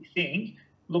bad as what you think.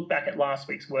 Look back at last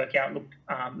week's workout.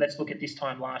 Let's look at this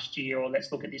time last year, or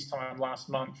let's look at this time last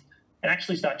month, and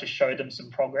actually start to show them some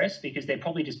progress, because they're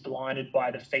probably just blinded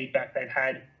by the feedback they've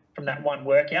had from that one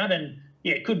workout. And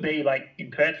yeah, it could be like in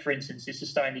Perth, for instance, this is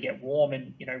starting to get warm,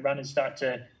 and runners start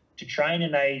to train,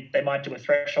 and they might do a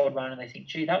threshold run, and they think,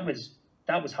 gee, that was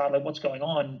hard. Like, what's going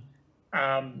on?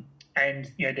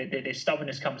 And their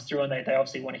stubbornness comes through, and they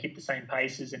obviously want to hit the same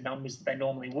paces and numbers that they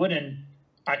normally would. And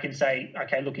I can say,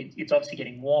 okay, look, it's obviously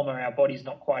getting warmer. Our body's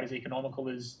not quite as economical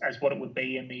as what it would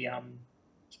be in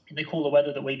the cooler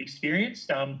weather that we've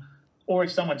experienced. Or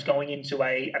if someone's going into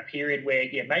a period where,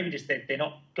 maybe just they're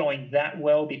not going that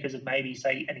well because of maybe,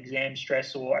 say, an exam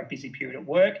stress or a busy period at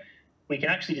work, we can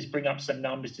actually just bring up some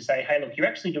numbers to say, hey, look, you're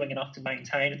actually doing enough to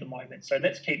maintain at the moment. So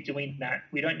let's keep doing that.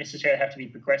 We don't necessarily have to be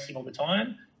progressing all the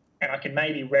time. And I can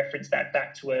maybe reference that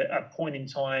back to a point in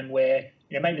time where,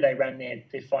 maybe they ran their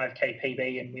 5K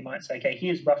PB, and we might say, okay,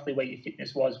 here's roughly where your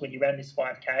fitness was when you ran this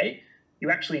 5K.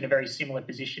 You're actually in a very similar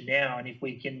position now. And if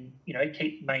we can,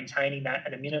 keep maintaining that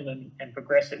at a minimum and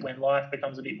progress it when life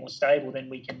becomes a bit more stable, then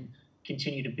we can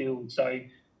continue to build. So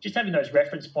just having those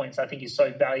reference points, I think, is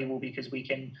so valuable, because we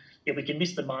can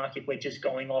miss the mark if we're just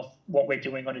going off what we're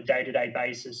doing on a day-to-day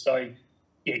basis. So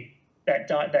yeah, that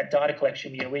data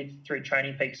collection, we've, through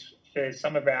Training Peaks, for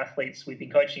some of our athletes, we've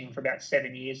been coaching them for about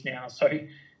 7 years now. So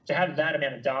to have that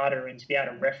amount of data and to be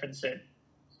able to reference it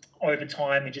over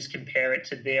time and just compare it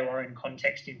to their own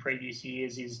context in previous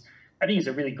years I think is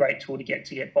a really great tool to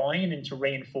get buy-in and to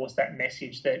reinforce that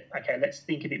message that, okay, let's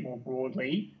think a bit more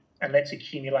broadly and let's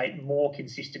accumulate more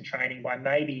consistent training by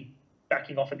maybe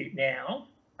backing off a bit now,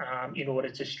 in order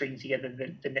to string together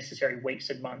the necessary weeks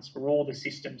and months for all the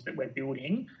systems that we're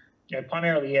building.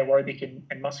 Primarily aerobic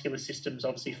and muscular systems,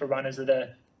 obviously, for runners are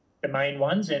the main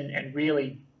ones. And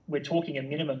really, we're talking a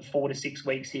minimum 4 to 6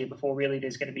 weeks here before really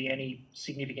there's going to be any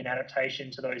significant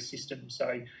adaptation to those systems.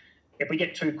 So if we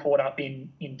get too caught up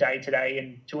in day-to-day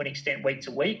and to an extent week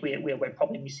to week, we're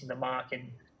probably missing the mark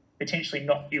and potentially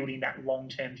not building that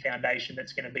long-term foundation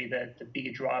that's going to be the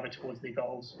bigger driver towards their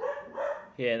goals.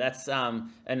 Yeah, that's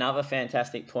another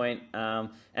fantastic point. And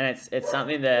it's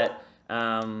something that,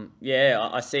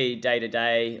 I see day to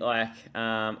day,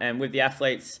 and with the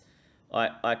athletes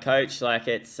I coach,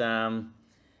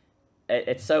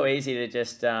 it's so easy to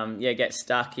just, get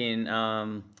stuck in,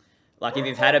 if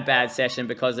you've had a bad session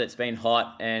because it's been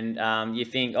hot and you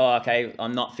think, oh, okay,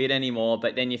 I'm not fit anymore,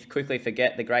 but then you quickly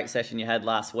forget the great session you had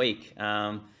last week.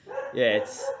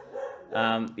 It's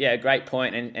a great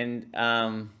point.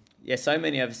 And so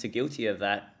many of us are guilty of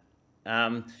that.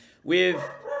 I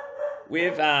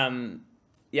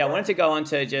wanted to go on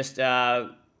to just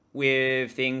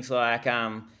with things like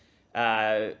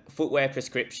footwear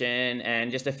prescription and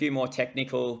just a few more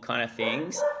technical kind of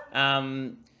things.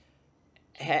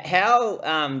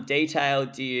 How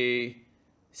detailed do you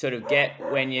sort of get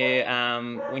when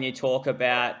you talk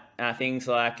about things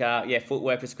like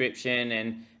footwear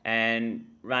prescription and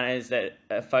runners that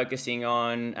are focusing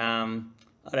on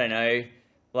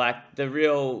the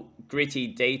real gritty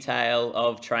detail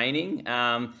of training?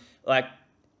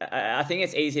 I think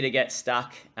it's easy to get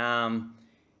stuck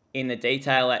in the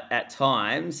detail at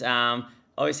times.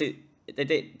 Obviously, the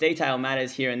detail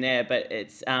matters here and there, but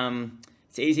it's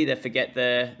easy to forget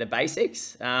the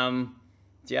basics. Do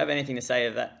you have anything to say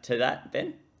to that,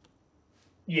 Ben?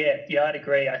 Yeah, I'd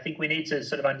agree. I think we need to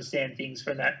sort of understand things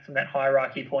from that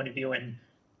hierarchy point of view. And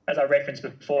as I referenced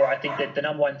before, I think that the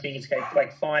number one thing is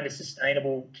find a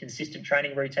sustainable, consistent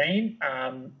training routine,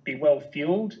 be well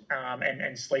fueled,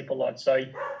 and sleep a lot. So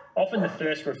often the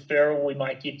first referral we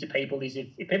might give to people is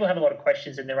if people have a lot of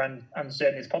questions and they're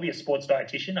uncertain, it's probably a sports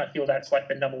dietitian. I feel that's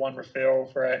the number one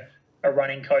referral for a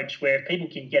running coach, where if people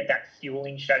can get that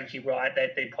fueling strategy right, they're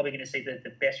probably going to see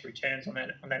the best returns on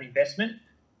that investment.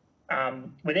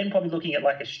 We're then probably looking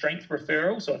at a strength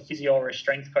referral, so a physio or a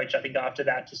strength coach, I think, after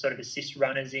that, to sort of assist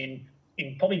runners in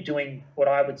probably doing what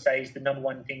I would say is the number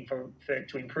one thing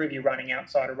to improve your running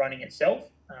outside of running itself.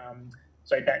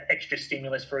 So that extra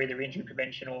stimulus for either injury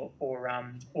prevention or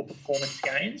performance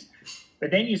gains. But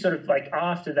then you sort of like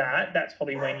after that, that's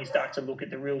probably when you start to look at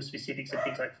the real specifics of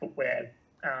things like footwear.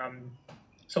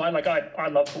 So I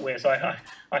love footwear. So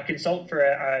I consult for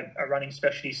a running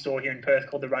specialty store here in Perth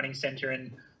called the Running Centre,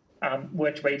 and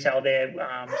worked retail there.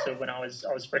 So when I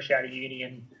was fresh out of uni,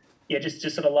 and yeah, just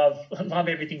sort of love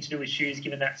everything to do with shoes,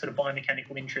 given that sort of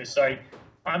biomechanical interest. So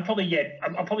I'm probably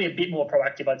a bit more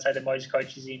proactive, I'd say, than most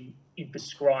coaches in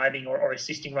prescribing or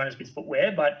assisting runners with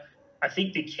footwear. But I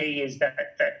think the key is that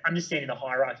understanding the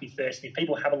hierarchy first. And if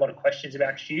people have a lot of questions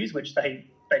about shoes, which they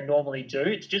normally do,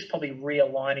 it's just probably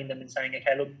realigning them and saying,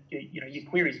 okay, look, your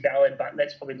query is valid, but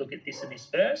let's probably look at this and this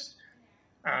first.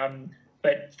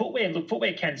 But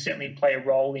footwear can certainly play a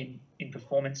role in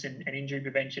performance and injury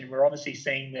prevention. We're obviously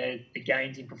seeing the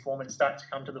gains in performance start to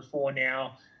come to the fore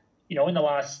now. In the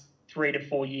last 3 to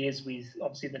 4 years, with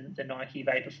obviously the Nike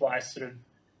Vaporfly sort of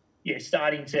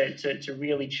starting to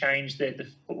really change the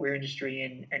footwear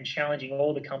industry and challenging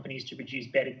all the companies to produce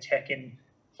better tech and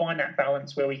find that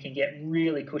balance where we can get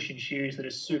really cushioned shoes that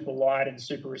are super light and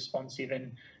super responsive.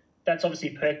 And that's obviously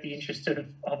perked the interest of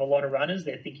a lot of runners.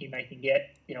 They're thinking they can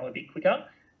get, a bit quicker.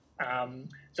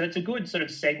 So it's a good sort of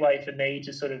segue for me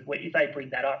to sort of, if they bring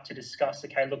that up, to discuss,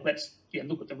 okay, look, let's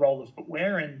look at the role of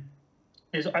footwear. And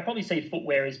I probably see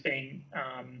footwear as being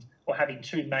or having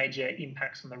two major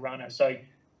impacts on the runner. So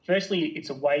firstly, it's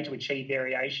a way to achieve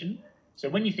variation. So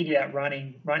when you think about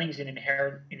running is an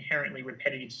inherently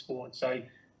repetitive sport. So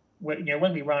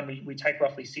when we run, we take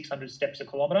roughly 600 steps a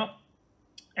kilometre.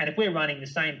 And if we're running the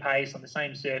same pace on the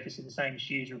same surface in the same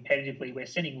shoes repetitively, we're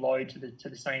sending load to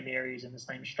the same areas and the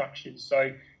same structures.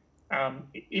 So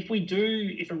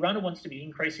if a runner wants to be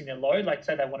increasing their load, like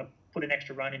say they want to put an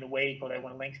extra run in a week, or they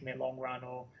want to lengthen their long run,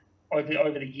 or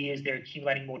over the years they're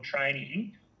accumulating more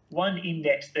training, one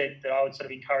index that I would sort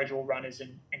of encourage all runners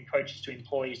and coaches to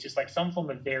employ is just like some form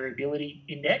of variability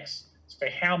index. So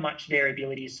how much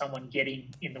variability is someone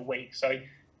getting in the week? So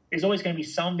there's always going to be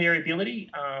some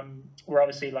variability. We're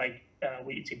obviously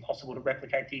it's impossible to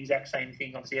replicate the exact same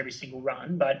thing, obviously, every single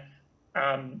run. But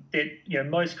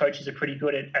most coaches are pretty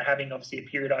good at having obviously a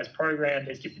periodized program.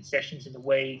 There's different sessions in the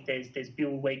week. There's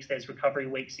build weeks. There's recovery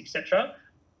weeks, etc.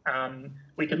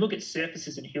 We could look at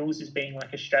surfaces and hills as being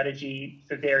like a strategy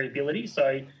for variability.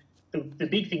 So the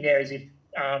big thing there is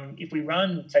if we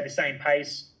run, say, the same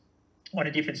pace on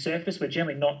a different surface, we're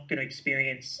generally not going to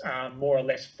experience more or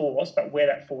less force, but where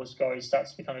that force goes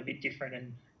starts to become a bit different.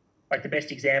 And like the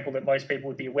best example that most people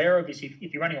would be aware of is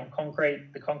if you're running on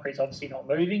concrete, the concrete's obviously not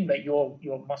moving, but your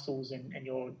muscles and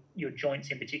your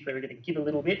joints in particular are going to give a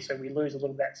little bit, so we lose a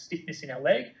little of that stiffness in our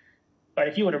leg. But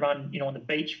if you were to run, on the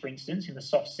beach, for instance, in the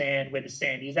soft sand where the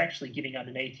sand is actually giving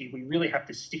underneath you, we really have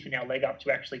to stiffen our leg up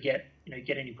to actually get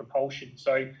any propulsion.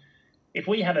 So if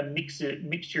we have a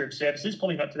mixture of surfaces,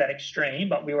 probably not to that extreme,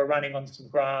 but we were running on some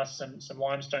grass, some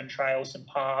limestone trails, some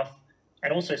path,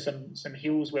 and also some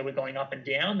hills where we're going up and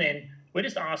down, then we're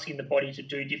just asking the body to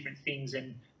do different things.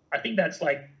 And I think that's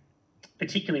like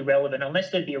particularly relevant, unless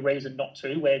there'd be a reason not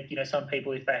to, where, some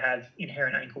people, if they have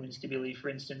inherent ankle instability, for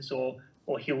instance, or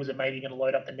heels are maybe going to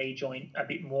load up the knee joint a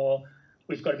bit more,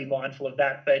 we've got to be mindful of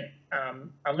that. But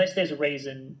unless there's a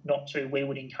reason not to, we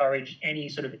would encourage any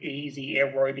sort of easy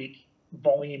aerobic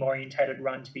volume-orientated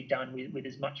run to be done with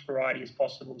as much variety as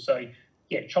possible. So,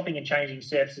 chopping and changing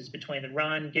surfaces between the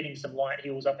run, getting some light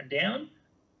hills up and down.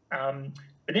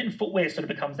 But then footwear sort of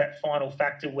becomes that final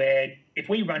factor where if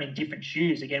we run in different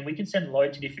shoes, again, we can send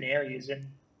load to different areas. And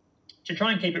to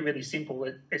try and keep it really simple,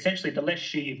 essentially the less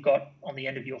shoe you've got on the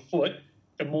end of your foot,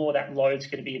 the more that load's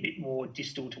going to be a bit more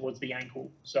distal towards the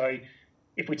ankle. So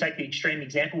if we take the extreme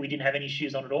example, we didn't have any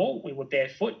shoes on at all, we were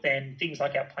barefoot, then things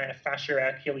like our plantar fascia, our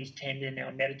Achilles tendon,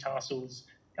 our metatarsals,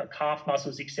 our calf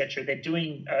muscles, etc., they're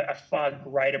doing a far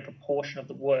greater proportion of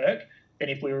the work than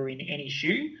if we were in any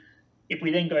shoe. If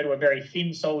we then go to a very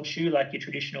thin-soled shoe, like your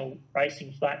traditional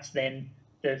racing flats, then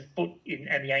the foot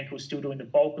and the ankle is still doing the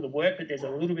bulk of the work, but there's a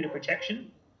little bit of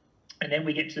protection. And then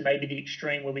we get to maybe the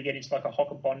extreme where we get into like a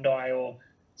Hoka Bondi or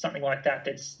something like that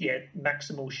that's,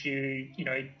 maximal shoe,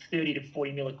 30 to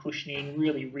 40 mil of cushioning,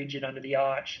 really rigid under the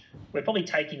arch. We're probably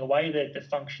taking away the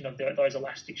function of those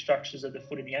elastic structures of the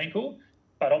foot and the ankle.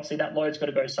 But obviously that load's got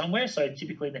to go somewhere. So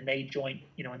typically the knee joint,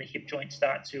 and the hip joint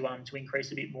start to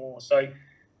increase a bit more. So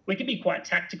we can be quite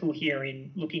tactical here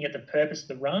in looking at the purpose of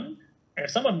the run. And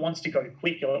if someone wants to go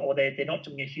quick or they're not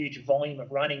doing a huge volume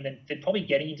of running, then they're probably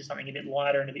getting into something a bit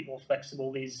lighter and a bit more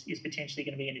flexible is potentially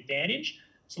going to be an advantage.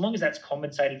 So long as that's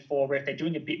compensated for, where if they're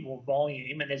doing a bit more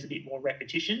volume and there's a bit more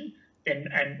repetition, then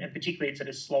and particularly it's at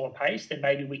a slower pace, then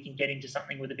maybe we can get into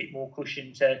something with a bit more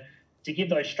cushion to to give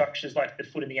those structures like the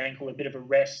foot and the ankle a bit of a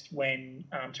rest when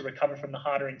to recover from the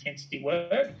harder intensity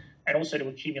work, and also to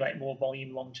accumulate more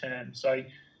volume long term. So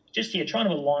just here, trying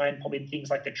to align probably things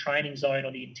like the training zone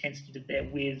or the intensity that they're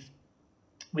with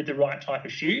the right type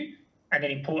of shoe. And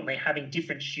then importantly, having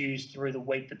different shoes through the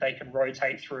week that they can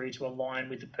rotate through to align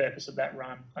with the purpose of that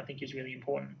run, I think is really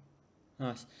important.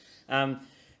 Nice.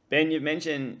 Ben, you've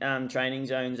mentioned training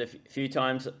zones a few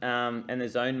times and the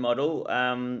zone model.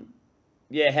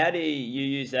 Yeah, how do you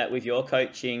use that with your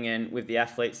coaching and with the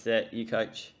athletes that you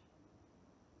coach?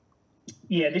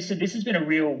 Yeah, this has been a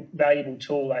real valuable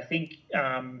tool. I think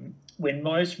when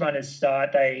most runners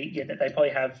start, they probably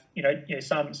have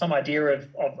some idea of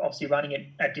obviously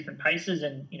running at different paces,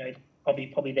 and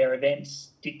probably their events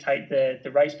dictate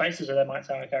the race paces, or they might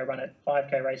say, okay, I run at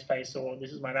 5K race pace, or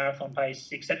this is my marathon pace,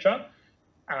 etc.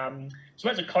 So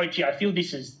as a coach, I feel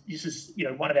this is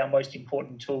one of our most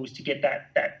important tools to get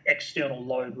that external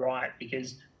load right,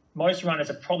 because most runners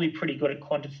are probably pretty good at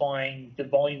quantifying the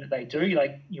volume that they do.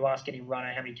 Like, you ask any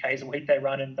runner how many Ks a week they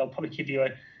run, and they'll probably give you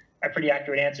a pretty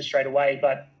accurate answer straight away.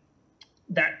 But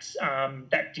that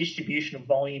distribution of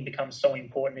volume becomes so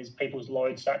important as people's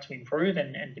loads start to improve,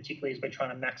 and particularly as we're trying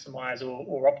to maximise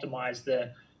or optimise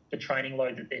the training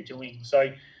load that they're doing.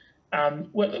 So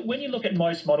when you look at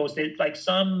most models, like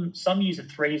some use a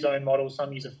 3-zone model,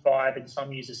 some use a 5, and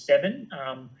some use a 7.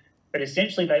 But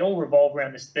essentially, they all revolve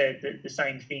around the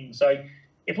same thing. So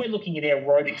if we're looking at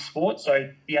aerobic sports, so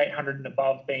the 800 and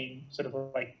above being sort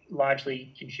of like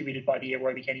largely contributed by the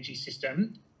aerobic energy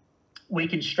system, we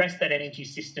can stress that energy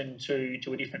system to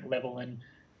a different level. And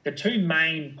the two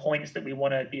main points that we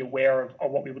want to be aware of are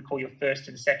what we would call your first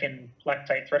and second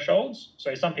lactate thresholds.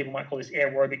 So some people might call this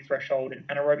aerobic threshold and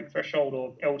anaerobic threshold,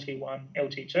 or LT1,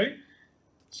 LT2.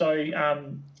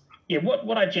 So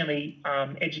what I generally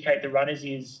educate the runners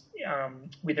is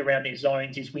with around their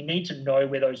zones is we need to know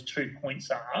where those 2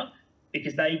 points are,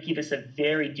 because they give us a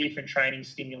very different training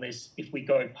stimulus if we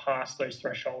go past those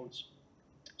thresholds.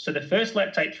 So the first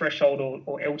lactate threshold,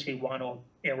 or LT1, or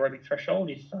aerobic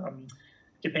threshold, if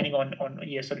depending on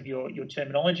sort of your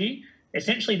terminology,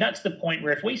 essentially that's the point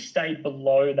where if we stayed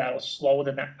below that or slower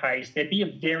than that pace, there'd be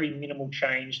a very minimal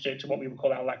change to what we would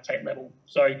call our lactate level.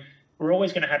 So we're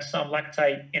always going to have some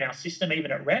lactate in our system,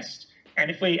 even at rest.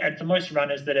 And for most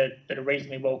runners that are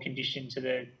reasonably well conditioned to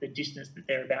the distance that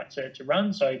they're about to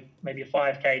run, so maybe a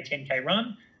 5K, 10K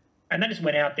run, and they just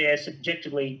went out there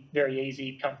subjectively very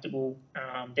easy, comfortable,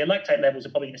 their lactate levels are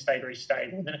probably going to stay very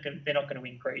stable. They're not going to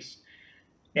increase.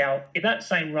 Now, if that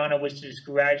same runner was to just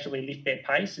gradually lift their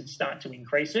pace and start to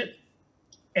increase it,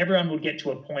 everyone would get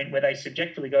to a point where they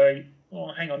subjectively go,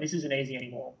 oh, hang on, this isn't easy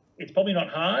anymore. It's probably not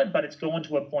hard, but it's gone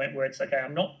to a point where it's okay,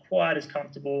 I'm not quite as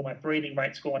comfortable, my breathing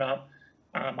rate's gone up,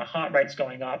 my heart rate's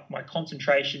going up, my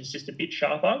concentration's just a bit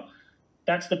sharper.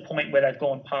 That's the point where they've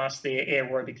gone past their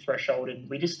aerobic threshold, and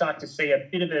we just start to see a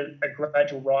bit of a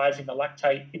gradual rise in the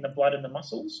lactate in the blood and the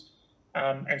muscles.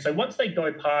 And so once they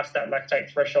go past that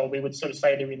lactate threshold, we would sort of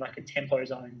say they're in like a tempo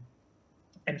zone.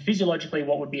 And physiologically,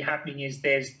 what would be happening is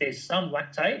there's some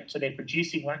lactate, so they're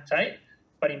producing lactate,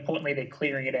 but importantly, they're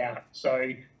clearing it out.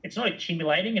 So it's not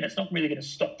accumulating, and it's not really going to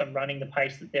stop them running the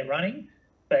pace that they're running.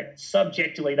 But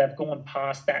subjectively, they've gone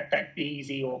past that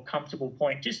easy or comfortable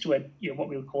point, just to what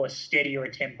we would call a steadier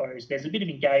tempo. There's a bit of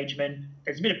engagement,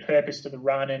 there's a bit of purpose to the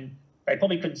run, and they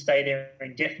probably couldn't stay there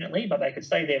indefinitely, but they could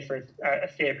stay there for a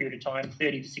fair period of time,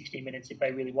 30 to 60 minutes if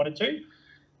they really wanted to.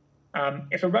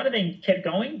 If a runner then kept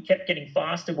getting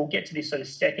faster, we'll get to this sort of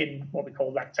second, what we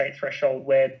call lactate threshold,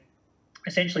 where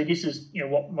essentially this is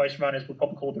what most runners would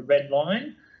probably call the red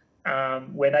line,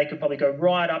 where they could probably go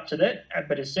right up to that,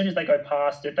 but as soon as they go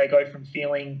past it, they go from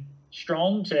feeling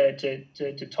strong to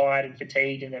tired and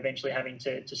fatigued, and eventually having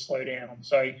to slow down.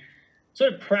 So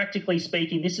sort of practically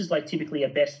speaking, this is like typically a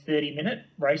best 30-minute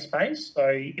race pace. So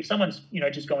if someone's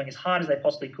just going as hard as they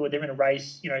possibly could, they're in a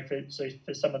race.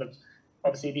 For some of the,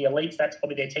 obviously the elites, that's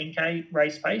probably their 10K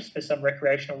race pace. For some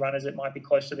recreational runners, it might be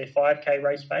close to their 5K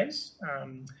race pace.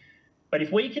 But if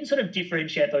we can sort of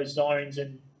differentiate those zones,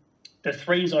 and the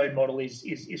 3-zone model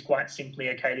is quite simply,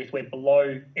 okay, if we're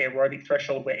below aerobic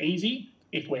threshold, we're easy.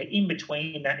 If we're in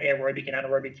between that aerobic and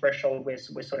anaerobic threshold, we're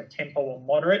sort of tempo or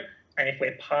moderate. And if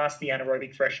we're past the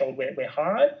anaerobic threshold, we're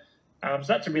hard. So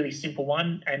that's a really simple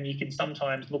one. And you can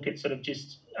sometimes look at sort of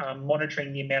just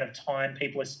monitoring the amount of time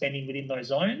people are spending within those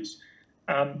zones.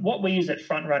 What we use at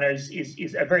Front Runners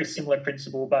is a very similar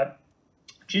principle, but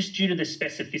just due to the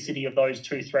specificity of those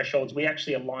two thresholds, we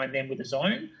actually align them with a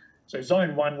zone. So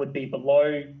zone 1 would be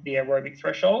below the aerobic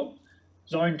threshold.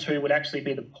 Zone 2 would actually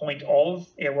be the point of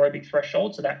aerobic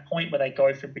threshold, so that point where they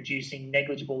go from producing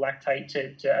negligible lactate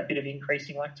to a bit of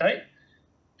increasing lactate.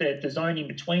 the zone in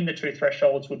between the two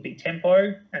thresholds would be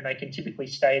tempo, and they can typically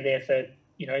stay there for,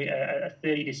 you know, a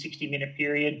 30 to 60 minute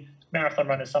period. Marathon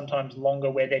runners sometimes longer,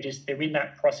 where they're in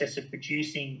that process of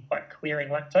producing, like clearing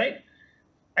lactate.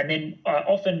 And then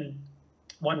often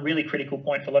one really critical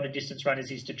point for a lot of distance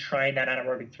runners is to train that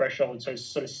anaerobic threshold. So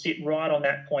sort of sit right on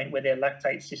that point where their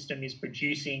lactate system is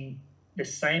producing the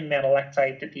same amount of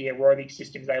lactate that the aerobic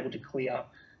system is able to clear.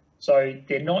 So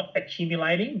they're not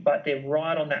accumulating, but they're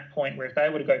right on that point where if they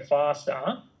were to go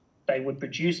faster, they would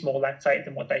produce more lactate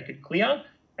than what they could clear.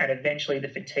 And eventually the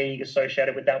fatigue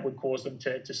associated with that would cause them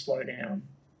to slow down.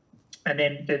 And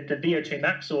then the VO2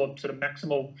 max, or sort of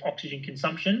maximal oxygen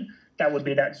consumption, that would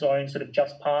be that zone sort of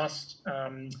just past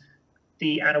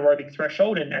the anaerobic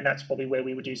threshold, and that's probably where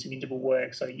we would do some interval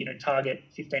work. So, you know, target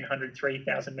 1,500,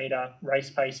 3,000 metre race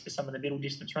pace for some of the middle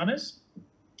distance runners.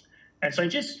 And so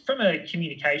just from a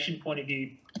communication point of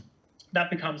view, that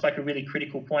becomes like a really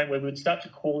critical point where we would start to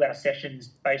call our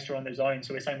sessions based on the zone.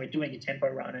 So we're saying we're doing a tempo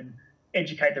run and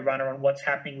educate the runner on what's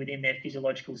happening within their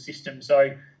physiological system.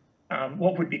 So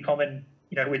what would be common,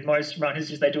 you know, with most runners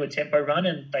is they do a tempo run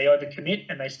and they overcommit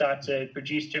and they start to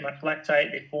produce too much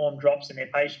lactate, their form drops and their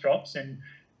pace drops. And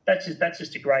that's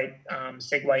just a great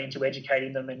segue into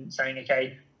educating them and saying,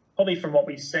 okay, probably from what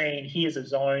we've seen, here's a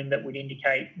zone that would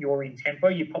indicate you're in tempo.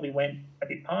 You probably went a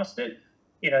bit past it,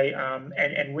 you know,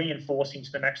 and reinforcing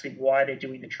to them actually why they're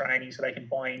doing the training so they can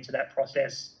buy into that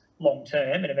process long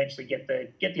term and eventually get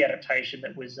the adaptation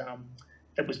that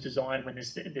was designed when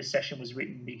this session was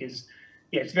written. Because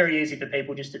yeah, it's very easy for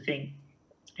people just to think,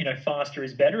 you know, faster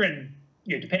is better, and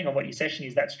you know, depending on what your session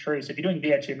is, that's true. So if you're doing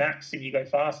VO2 max and you go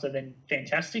faster, then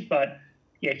fantastic. But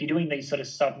yeah, if you're doing these sort of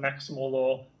sub-maximal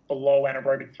or below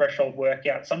anaerobic threshold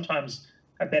workouts, sometimes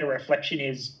a better reflection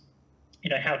is, you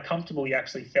know, how comfortable you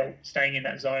actually felt staying in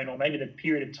that zone, or maybe the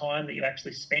period of time that you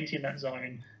actually spent in that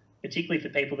zone, particularly for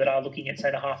people that are looking at,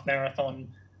 say, the half marathon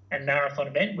and marathon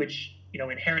event, which, you know,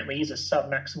 inherently is a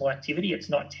sub-maximal activity. It's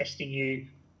not testing you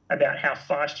about how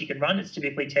fast you can run. It's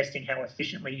typically testing how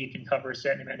efficiently you can cover a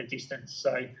certain amount of distance.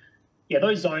 So yeah,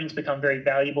 those zones become very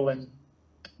valuable, and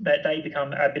that they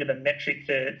become a bit of a metric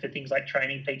for things like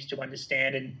Training Peaks to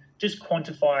understand and just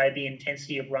quantify the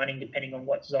intensity of running depending on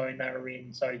what zone they were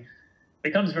in. So it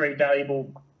becomes very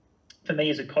valuable for me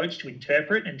as a coach to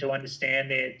interpret and to understand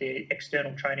their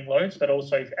external training loads, but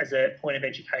also as a point of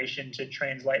education to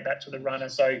translate that to the runner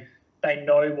so they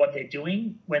know what they're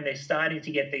doing. When they're starting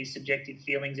to get these subjective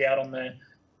feelings out on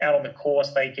the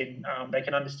course, they can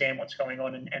understand what's going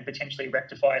on and potentially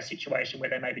rectify a situation where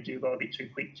they maybe do go a bit too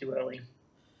quick, too early.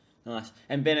 Nice.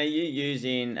 And Ben, are you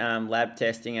using lab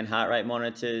testing and heart rate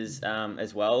monitors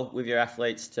as well with your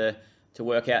athletes to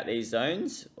work out these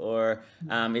zones, or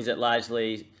is it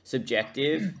largely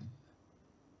subjective?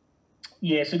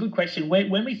 Yeah, it's a good question.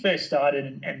 When we first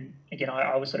started, and again,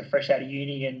 I was sort of fresh out of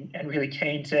uni and really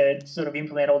keen to sort of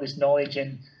implement all this knowledge.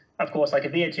 And of course, like a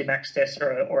VO2 max test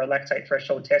or a lactate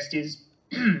threshold test is,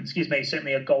 excuse me,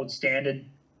 certainly a gold standard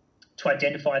to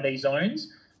identify these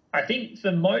zones. I think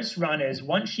for most runners,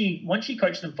 once you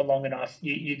coach them for long enough,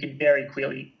 you can very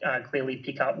clearly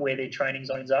pick up where their training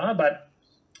zones are. But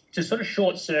to sort of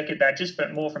short circuit that, just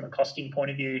more from a costing point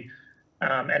of view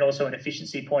and also an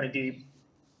efficiency point of view,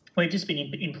 we've just been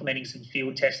implementing some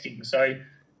field testing. So,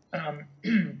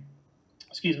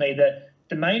 excuse me,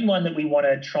 the main one that we want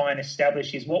to try and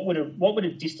establish is what would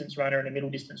a distance runner and a middle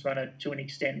distance runner, to an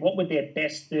extent, what would their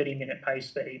best 30-minute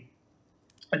pace be?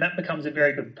 And that becomes a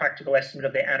very good practical estimate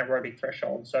of their anaerobic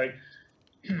threshold. So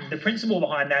the principle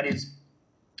behind that is,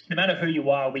 no matter who you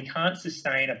are, we can't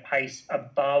sustain a pace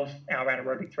above our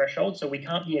anaerobic threshold. So we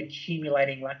can't be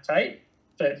accumulating lactate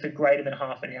for greater than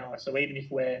half an hour. So even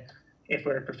if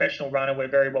we're a professional runner, we're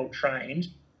very well trained,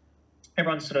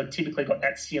 everyone's sort of typically got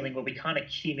that ceiling where we can't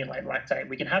accumulate lactate.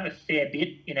 We can have a fair bit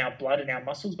in our blood and our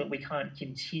muscles, but we can't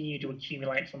continue to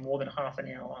accumulate for more than half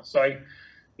an hour. So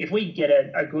if we get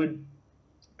a good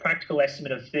practical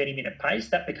estimate of 30-minute pace,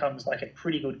 that becomes like a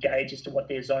pretty good gauge as to what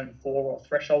their zone 4 or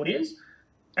threshold is.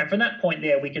 And from that point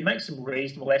there, we can make some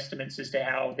reasonable estimates as to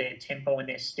how their tempo and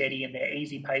their steady and their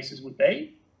easy paces would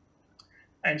be.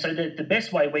 And so the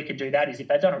best way we could do that is if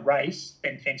they've done a race,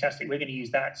 then fantastic, we're going to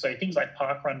use that. So things like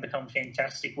parkrun become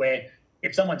fantastic, where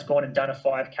if someone's gone and done a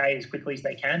 5K as quickly as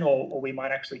they can, or we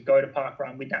might actually go to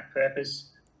parkrun with that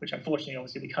purpose, which unfortunately,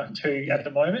 obviously, we can't do at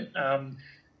the moment.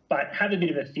 But have a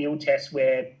bit of a field test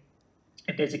where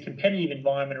if there's a competitive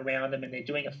environment around them and they're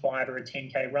doing a 5 or a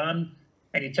 10K run,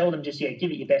 and you tell them just,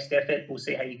 give it your best effort, we'll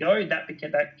see how you go, that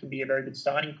can be a very good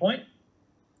starting point.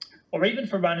 Or even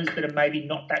for runners that are maybe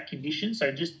not that conditioned,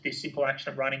 so just this simple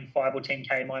action of running 5 or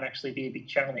 10K might actually be a big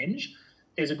challenge.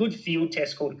 there's a good field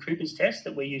test called Cooper's test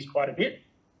that we use quite a bit.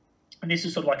 And this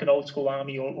is sort of like an old school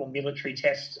army or military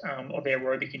test of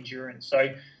aerobic endurance. So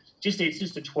it's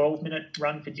just a 12-minute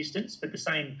run for distance, but the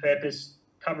same purpose,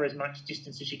 cover as much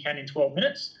distance as you can in 12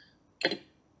 minutes.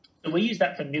 So we use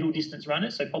that for middle distance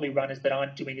runners, so probably runners that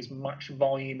aren't doing as much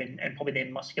volume and probably their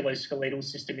musculoskeletal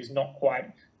system is not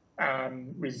quite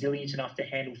resilient enough to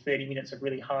handle 30 minutes of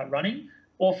really hard running.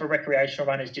 Or for recreational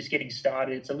runners just getting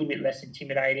started, it's a little bit less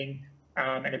intimidating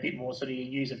and a bit more sort of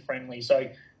user-friendly.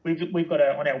 So we've got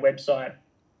on our website,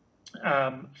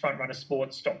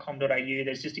 frontrunnersports.com.au,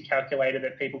 there's just a calculator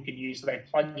that people can use. So they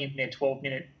plug in their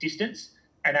 12-minute distance,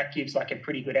 and that gives like a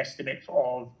pretty good estimate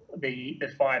of the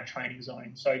 5 training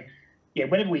zones. So yeah,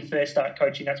 whenever we first start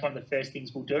coaching, that's one of the first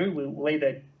things we'll do. We'll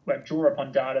either draw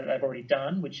upon data that they've already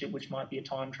done, which might be a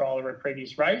time trial or a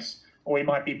previous race, or we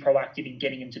might be proactive in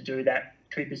getting them to do that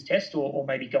Cooper's test, or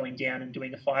maybe going down and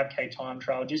doing a 5K time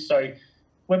trial, just so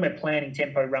when we're planning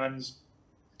tempo runs,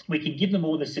 we can give them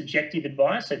all the subjective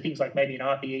advice, so things like maybe an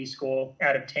RPE score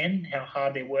out of 10, how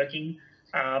hard they're working,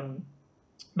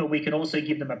 but we can also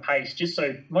give them a pace, just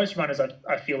so most runners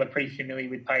I feel are pretty familiar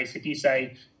with pace. If you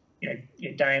say,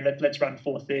 Dane, let's run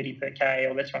 4:30 per K,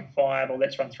 or let's run 5, or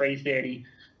let's run 3:30,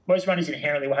 most runners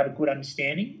inherently will have a good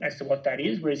understanding as to what that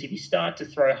is, whereas if you start to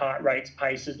throw heart rates,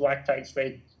 paces, lactates,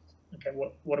 okay,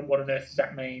 what on earth does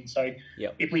that mean? So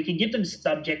if we can give them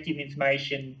subjective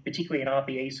information, particularly an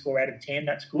RPE score out of 10,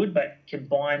 that's good, but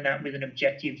combine that with an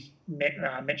objective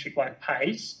metric like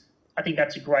pace, I think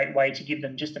that's a great way to give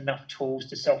them just enough tools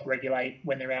to self-regulate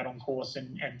when they're out on course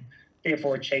and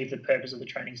therefore achieve the purpose of the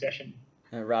training session.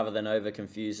 Rather than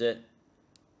over-confuse it.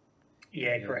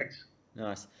 Yeah, correct.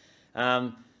 Nice.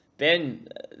 Ben,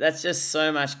 that's just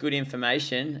so much good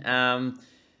information.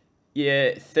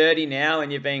 You're 30 now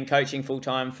and you've been coaching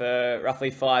full-time for roughly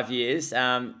 5 years.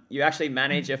 You actually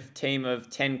manage a team of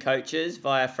 10 coaches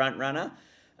via Frontrunner.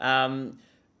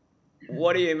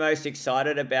 What are you most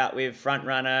excited about with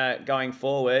Frontrunner going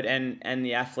forward and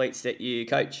the athletes that you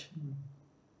coach?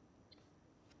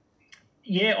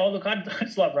 Yeah, look, I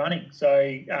just love running.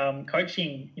 So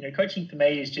coaching for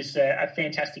me is just a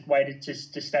fantastic way to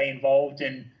stay involved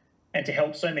and to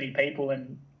help so many people.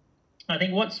 And I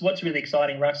think what's really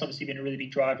exciting, Raf's obviously been a really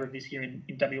big driver of this here in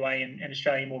WA and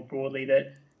Australia more broadly,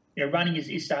 that running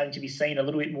is starting to be seen a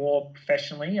little bit more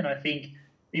professionally. And I think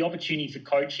the opportunity for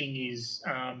coaching is,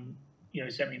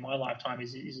 certainly in my lifetime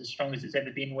is as strong as it's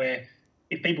ever been, where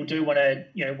if people do want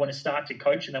to start to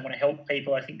coach and they want to help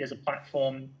people, I think there's a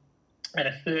platform and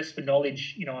a thirst for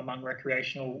knowledge, among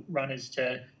recreational runners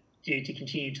to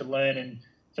continue to learn. And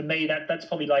for me, that's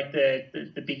probably like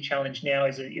the big challenge now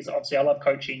is obviously I love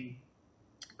coaching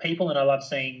people and I love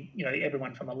seeing,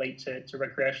 everyone from elite to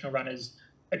recreational runners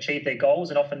achieve their goals.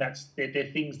 And often they're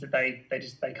things that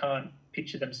they can't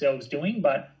picture themselves doing,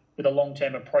 but with a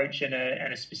long-term approach and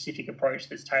a specific approach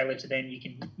that's tailored to them, you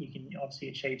can obviously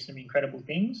achieve some incredible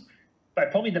things. But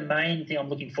probably the main thing I'm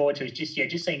looking forward to is just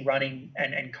seeing running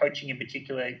and coaching in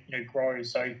particular, grow.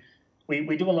 So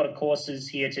we do a lot of courses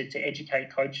here to educate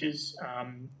coaches.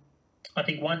 I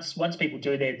think once people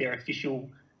do their official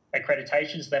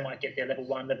accreditations, they might get their level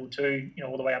 1, level 2,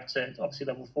 all the way up to obviously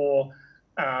level 4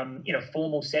 in a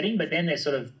formal setting. But then they're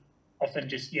sort of often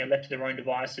just left to their own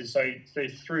devices. So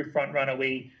through Frontrunner,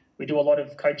 we do a lot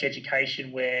of coach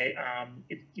education where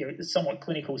it's a somewhat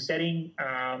clinical setting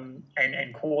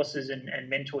and courses and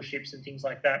mentorships and things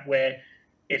like that, where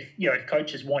if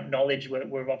coaches want knowledge,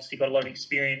 we've obviously got a lot of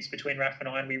experience between Raf and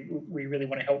I, and we really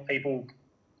want to help people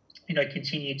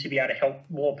continue to be able to help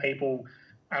more people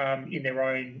in their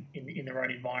own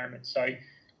environment. So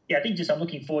yeah, I think I'm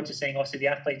looking forward to seeing obviously the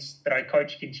athletes that I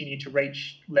coach continue to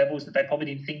reach levels that they probably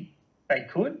didn't think they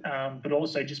could, but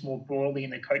also just more broadly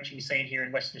in the coaching scene here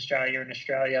in Western Australia and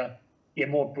Australia,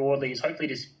 more broadly, is hopefully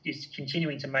just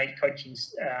continuing to make coaching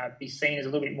be seen as a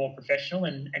little bit more professional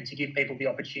and to give people the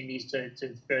opportunities to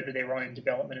further their own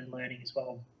development and learning as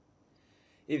well.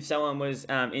 If someone was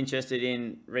interested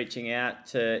in reaching out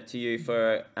to you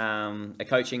for a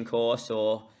coaching course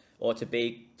or to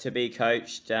be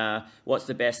coached, what's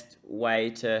the best way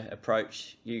to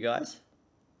approach you guys?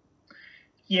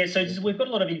 Yeah, so we've got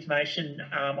a lot of information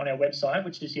on our website,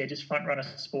 which is just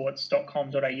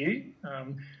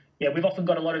frontrunnersports.com.au. We've often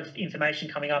got a lot of information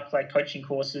coming up, like coaching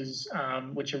courses,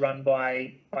 which are run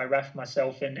by Raf,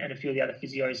 myself, and a few of the other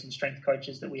physios and strength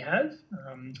coaches that we have,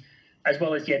 as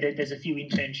well as there's a few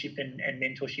internship and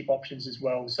mentorship options as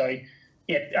well. So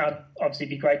obviously it'd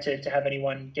be great to have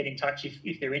anyone get in touch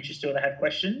if they're interested or they have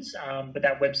questions. But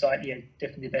that website,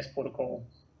 definitely the best port of call.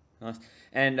 Nice.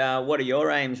 And what are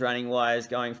your aims running wise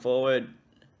going forward?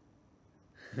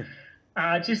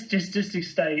 Just to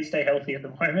stay healthy at the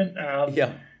moment.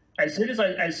 Yeah. As soon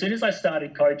as I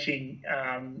started coaching,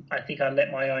 I think I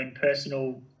let my own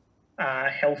personal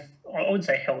health, I wouldn't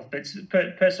say health, but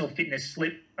personal fitness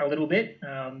slip a little bit.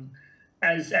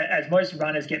 As most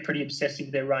runners get pretty obsessive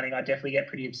with their running, I definitely get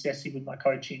pretty obsessive with my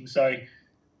coaching. So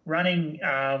running,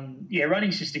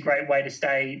 running's just a great way to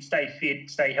stay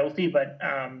fit, stay healthy. But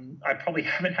I probably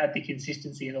haven't had the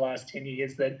consistency in the last 10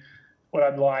 years that what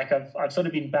I'd like. I've sort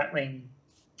of been battling,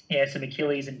 some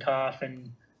Achilles and calf,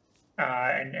 and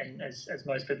as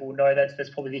most people will know, that's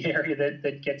probably the area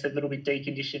that gets a little bit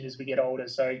deconditioned as we get older.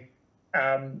 So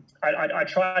I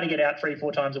try to get out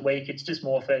 3-4 times a week. It's just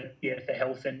more for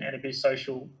health and a bit of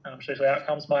social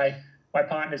outcomes. My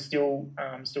partner's still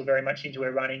very much into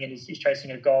her running and is chasing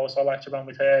her goal, so I like to run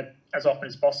with her as often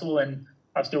as possible. And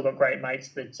I've still got great mates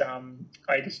that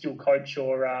I either still coach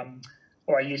or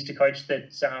I used to coach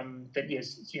that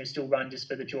still run just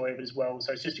for the joy of it as well.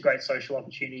 So it's just a great social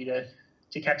opportunity to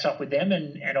catch up with them,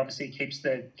 and obviously keeps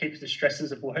the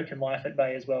stresses of work and life at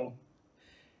bay as well.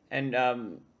 And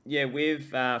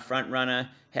with Front Runner,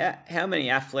 how many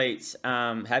athletes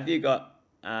have you got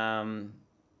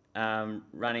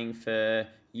running for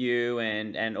you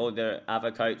and all the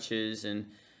other coaches? And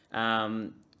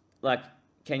can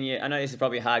you? I know this is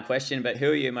probably a hard question, but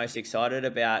who are you most excited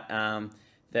about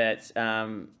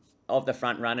of the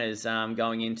front runners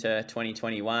going into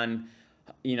 2021?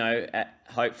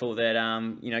 Hopeful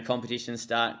that competitions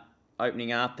start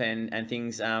opening up and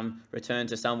things return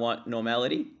to somewhat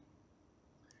normality.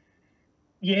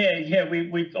 Yeah,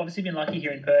 we've obviously been lucky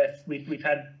here in Perth. We've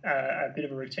had a bit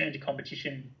of a return to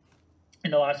competition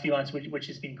in the last few months, which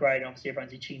has been great. Obviously,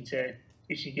 everyone's itching to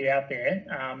get out there.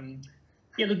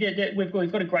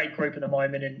 We've got a great group at the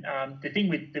moment, and the thing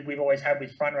that we've always had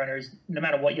with front runner is no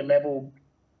matter what your level,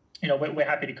 we're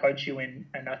happy to coach you in.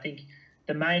 And I think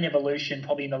the main evolution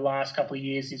probably in the last couple of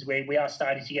years is where we are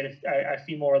starting to get a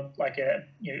few more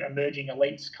emerging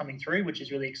elites coming through, which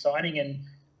is really exciting. And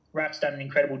Raf's done an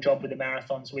incredible job with the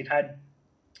marathon. So we've had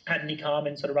Nick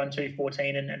Harmon sort of run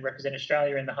 2:14 and represent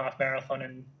Australia in the half marathon,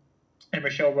 and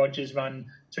Rochelle Rogers run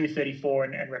 2:34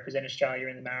 and represent Australia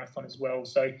in the marathon as well.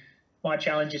 So my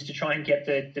challenge is to try and get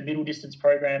the middle distance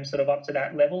program sort of up to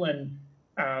that level. And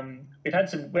we've had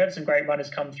some great runners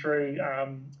come through.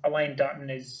 Elaine Dutton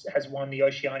has won the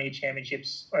Oceania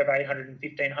Championships over 800 and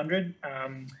 1500.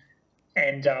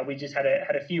 And we just had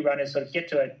a few runners sort of get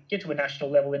to a national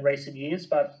level in recent years.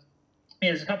 But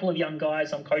there's a couple of young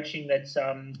guys I'm coaching that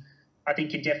I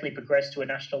think can definitely progress to a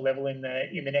national level in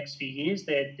the next few years.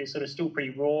 They're sort of still pretty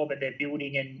raw, but they're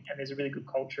building, and there's a really good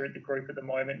culture at the group at the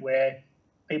moment where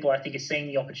people, I think, are seeing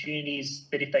the opportunities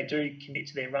that if they do commit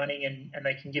to their running and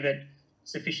they can give it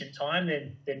sufficient time,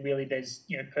 then really there's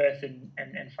Perth and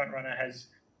Front Runner has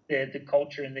the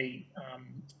culture and the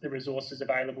resources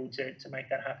available to make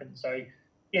that happen. So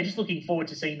yeah, just looking forward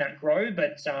to seeing that grow,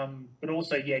 but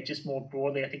also just more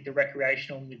broadly, I think the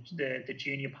recreational and the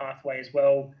junior pathway as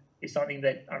well is something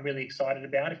that I'm really excited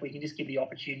about. If we can just give the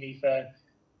opportunity for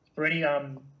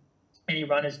any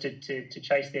runners to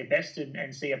chase their best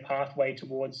and see a pathway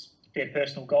towards their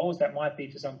personal goals. That might be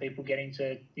for some people getting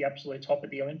to the absolute top at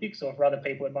the Olympics, or for other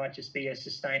people it might just be a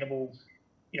sustainable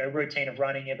routine of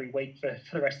running every week for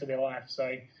the rest of their life.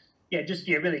 So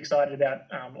really excited about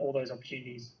all those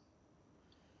opportunities.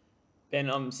 Ben,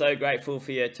 I'm so grateful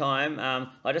for your time.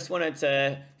 I just wanted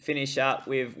to finish up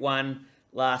with one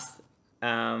last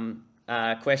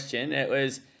question. It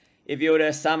was, if you were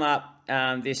to sum up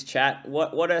this chat,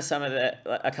 what are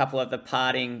a couple of the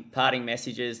parting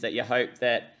messages that you hope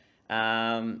that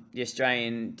the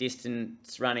Australian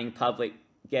distance running public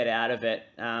get out of it?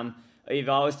 If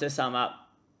I was to sum up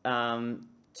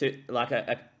to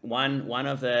like one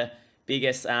of the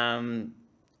biggest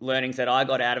learnings that I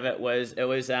got out of it was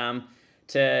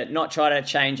to not try to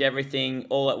change everything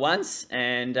all at once,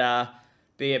 and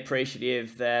be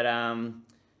appreciative that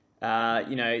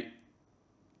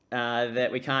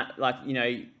that we can't,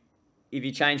 if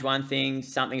you change one thing,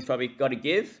 something's probably got to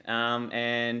give,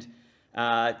 and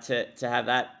to have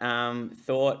that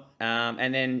thought,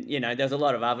 and then there's a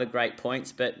lot of other great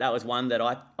points, but that was one that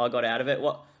I got out of it.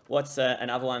 What's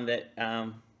another one that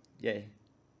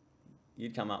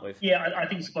you'd come up with? Yeah, I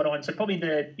think spot on. So probably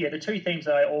the two themes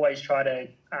that I always try to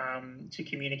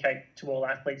communicate to all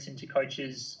athletes and to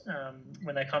coaches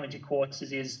when they come into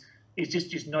courses is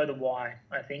just know the why.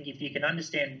 I think if you can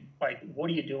understand what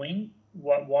are you doing,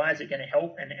 why is it going to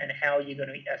help, and how are you going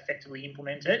to effectively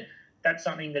implement it, that's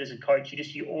something that as a coach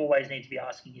you always need to be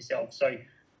asking yourself. So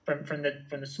from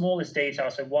the smallest detail.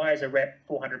 So why is a rep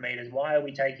 400 meters? Why are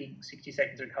we taking 60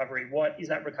 seconds recovery? What is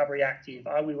that recovery active?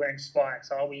 Are we wearing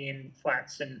spikes? Are we in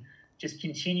flats? And just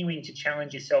continuing to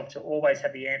challenge yourself to always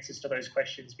have the answers to those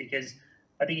questions, because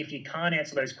I think if you can't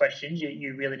answer those questions,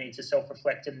 you really need to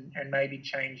self-reflect and maybe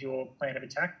change your plan of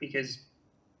attack, because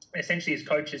essentially as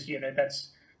coaches,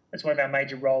 that's one of our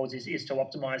major roles is to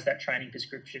optimize that training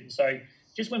prescription. So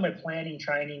just when we're planning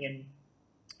training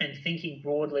and thinking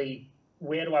broadly,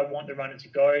 where do I want the runner to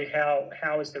go?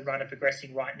 How is the runner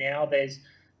progressing right now?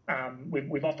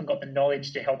 We've often got the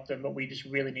knowledge to help them, but we just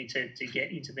really need to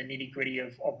get into the nitty gritty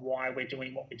of why we're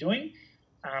doing what we're doing.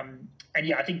 And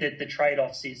yeah, I think that the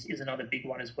trade-offs is another big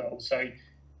one as well. So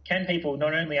can people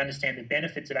not only understand the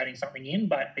benefits of adding something in,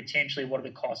 but potentially what are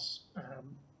the costs?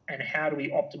 And how do we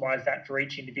optimize that for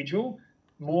each individual?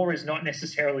 More is not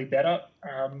necessarily better.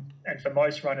 And for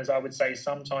most runners, I would say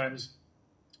sometimes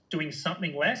doing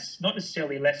something less, not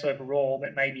necessarily less overall,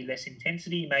 but maybe less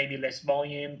intensity, maybe less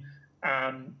volume,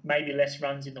 maybe less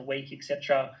runs in the week,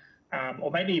 etc.,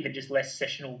 or maybe even just less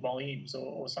sessional volumes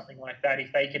or something like that.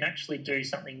 If they can actually do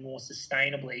something more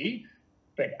sustainably,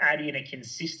 but add in a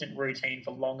consistent routine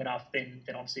for long enough, then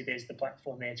obviously there's the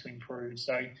platform there to improve.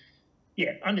 So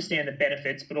yeah, understand the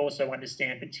benefits, but also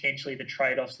understand potentially the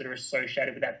trade-offs that are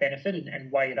associated with that benefit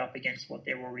and weigh it up against what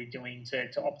they're already doing to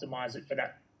optimize it for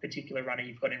that particular runner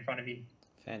you've got in front of you.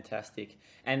 Fantastic.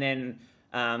 And then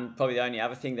probably the only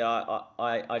other thing that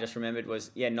I just remembered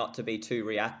was, not to be too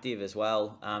reactive as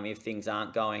well if things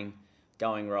aren't going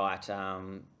right.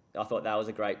 I thought that was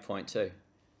a great point too.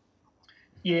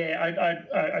 Yeah,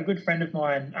 a good friend of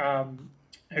mine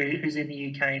who's in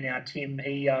the UK now, Tim,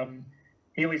 he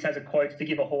always has a quote,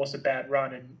 "Forgive a horse a bad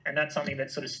run," and that's something that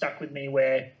sort of stuck with me,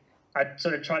 where I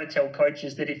sort of try to tell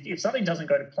coaches that if something doesn't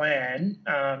go to plan,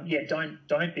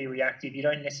 don't be reactive. You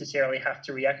don't necessarily have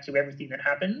to react to everything that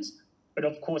happens. But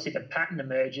of course, if a pattern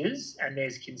emerges and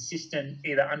there's consistent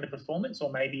either underperformance or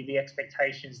maybe the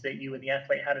expectations that you and the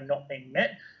athlete had are not being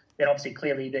met, then obviously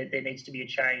clearly there needs to be a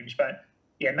change. But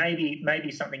yeah,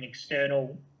 maybe something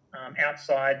external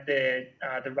outside the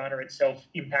runner itself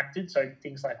impacted. So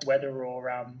things like weather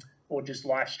or just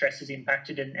life stresses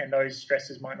impacted, and those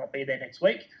stresses might not be there next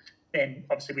week. Then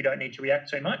obviously we don't need to react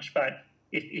too much. But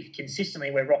if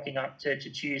consistently we're rocking up to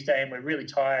Tuesday and we're really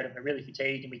tired and we're really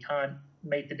fatigued and we can't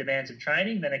meet the demands of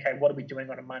training, then okay, what are we doing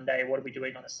on a Monday? What are we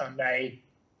doing on a Sunday?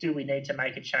 Do we need to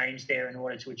make a change there in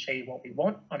order to achieve what we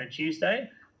want on a Tuesday?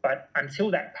 But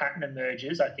until that pattern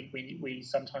emerges, I think we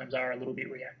sometimes are a little bit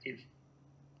reactive.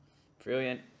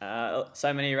 Brilliant.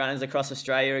 So many runners across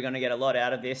Australia are going to get a lot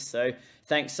out of this. So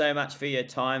thanks so much for your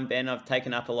time, Ben. I've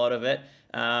taken up a lot of it.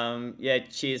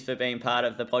 Cheers for being part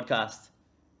of the podcast.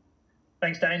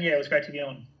 Thanks, Dane. Yeah, it was great to be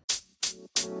on.